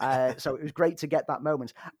 So it was great to get that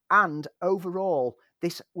moment. And overall,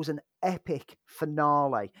 this was an epic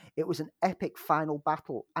finale. It was an epic final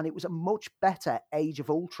battle. And it was a much better Age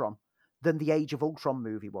of Ultron than the Age of Ultron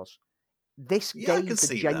movie was. This gave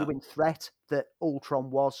the genuine threat that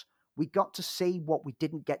Ultron was. We got to see what we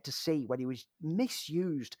didn't get to see when he was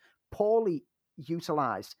misused, poorly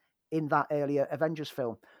utilized in that earlier Avengers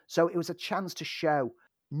film. So it was a chance to show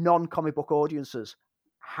non-comic book audiences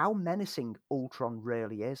how menacing Ultron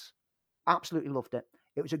really is. Absolutely loved it.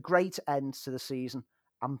 It was a great end to the season.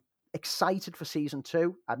 I'm excited for season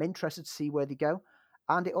 2. I'm interested to see where they go.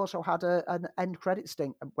 And it also had an end credit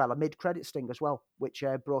sting, well, a mid credit sting as well, which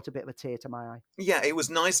brought a bit of a tear to my eye. Yeah, it was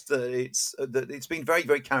nice that it's been very,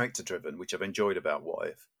 very character driven, which I've enjoyed about What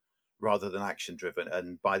If, rather than action driven.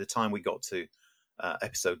 And by the time we got to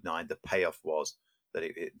episode 9, the payoff was that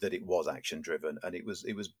it was action driven, and it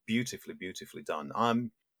was beautifully done.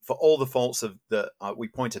 For all the faults of that we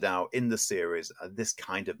pointed out in the series, this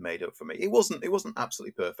kind of made up for me. It wasn't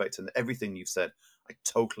absolutely perfect, and everything you've said, I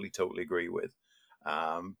totally agree with.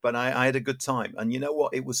 But I had a good time, and you know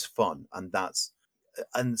what? It was fun,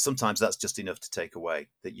 and sometimes that's just enough to take away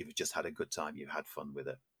that you've just had a good time, you've had fun with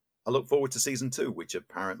it. I look forward to season 2, which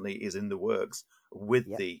apparently is in the works with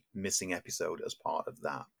the missing episode as part of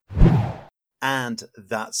that. And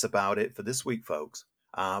that's about it for this week, folks.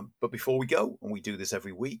 But before we go, and we do this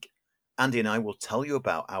every week, Andy and I will tell you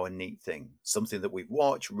about our neat thing, something that we've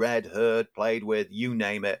watched, read, heard, played with, you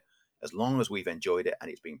name it. As long as we've enjoyed it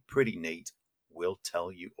and it's been pretty neat, we'll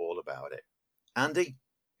tell you all about it. Andy,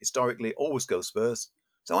 historically, always goes first.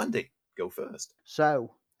 So, Andy, go first.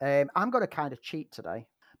 So, I'm going to kind of cheat today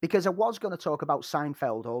because I was going to talk about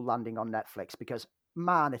Seinfeld all landing on Netflix because,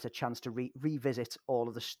 man, it's a chance to revisit all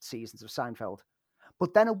of the seasons of Seinfeld.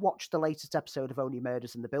 But then I watched the latest episode of Only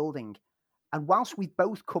Murders in the Building. And whilst we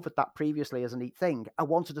both covered that previously as a neat thing, I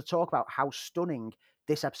wanted to talk about how stunning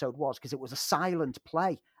this episode was because it was a silent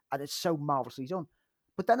play and it's so marvelously done.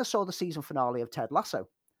 But then I saw the season finale of Ted Lasso.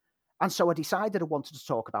 And so I decided I wanted to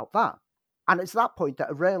talk about that. And it's that point that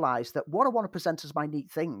I realised that what I want to present as my neat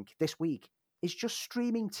thing this week is just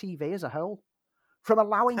streaming TV as a whole. From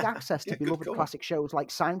allowing access to beloved classic shows like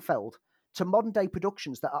Seinfeld to modern-day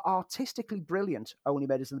productions that are artistically brilliant, Only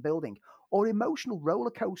Murders in the Building, or emotional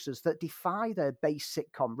roller coasters that defy their base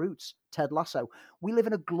sitcom roots, Ted Lasso, we live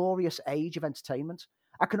in a glorious age of entertainment.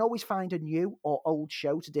 I can always find a new or old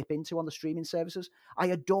show to dip into on the streaming services. I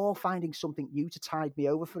adore finding something new to tide me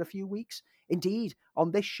over for a few weeks. Indeed,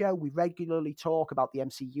 on this show, we regularly talk about the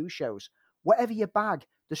MCU shows. Whatever your bag,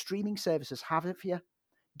 the streaming services have it for you.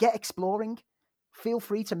 Get exploring. Feel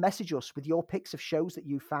free to message us with your picks of shows that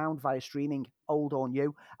you found via streaming, old or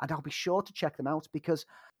new, and I'll be sure to check them out because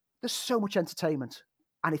there's so much entertainment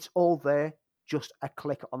and it's all there, just a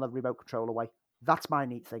click on the remote control away. That's my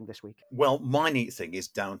neat thing this week. Well, my neat thing is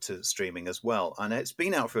down to streaming as well. And it's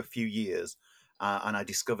been out for a few years and I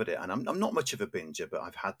discovered it. And I'm not much of a binger, but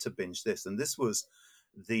I've had to binge this. And this was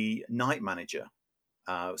The Night Manager,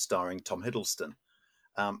 starring Tom Hiddleston.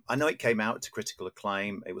 I know it came out to critical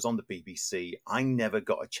acclaim. It was on the BBC. I never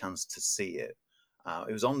got a chance to see it.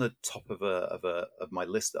 It was on the top of my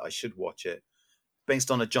list that I should watch it.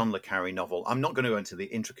 Based on a John le Carré novel. I'm not going to go into the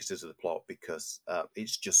intricacies of the plot because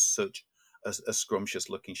it's just such a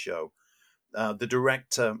scrumptious-looking show. The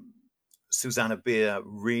director, Susanna Bier,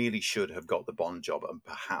 really should have got the Bond job, and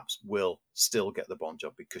perhaps will still get the Bond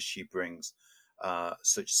job because she brings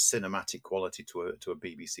such cinematic quality to a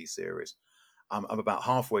BBC series. I'm about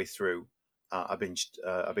halfway through. I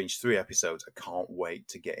binged 3 episodes. I can't wait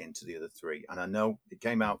to get into the other 3. And I know it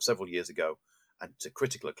came out several years ago and to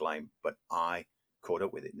critical acclaim, but I caught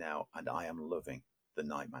up with it now, and I am loving The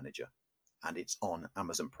Night Manager. And it's on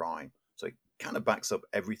Amazon Prime. So it kind of backs up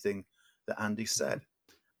everything that Andy said.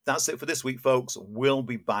 That's it for this week, folks. We'll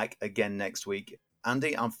be back again next week.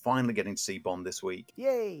 Andy, I'm finally getting to see Bond this week.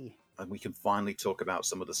 Yay! And we can finally talk about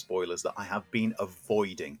some of the spoilers that I have been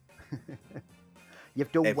avoiding.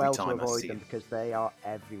 You've done well to avoid them because they are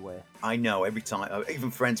everywhere. I know, every time, even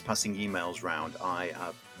friends passing emails round,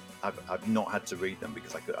 I've not had to read them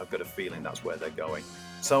because I've got a feeling that's where they're going.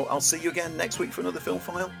 So I'll see you again next week for another Film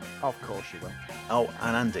File. Of course you will. Oh,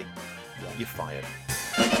 and Andy, you're fired.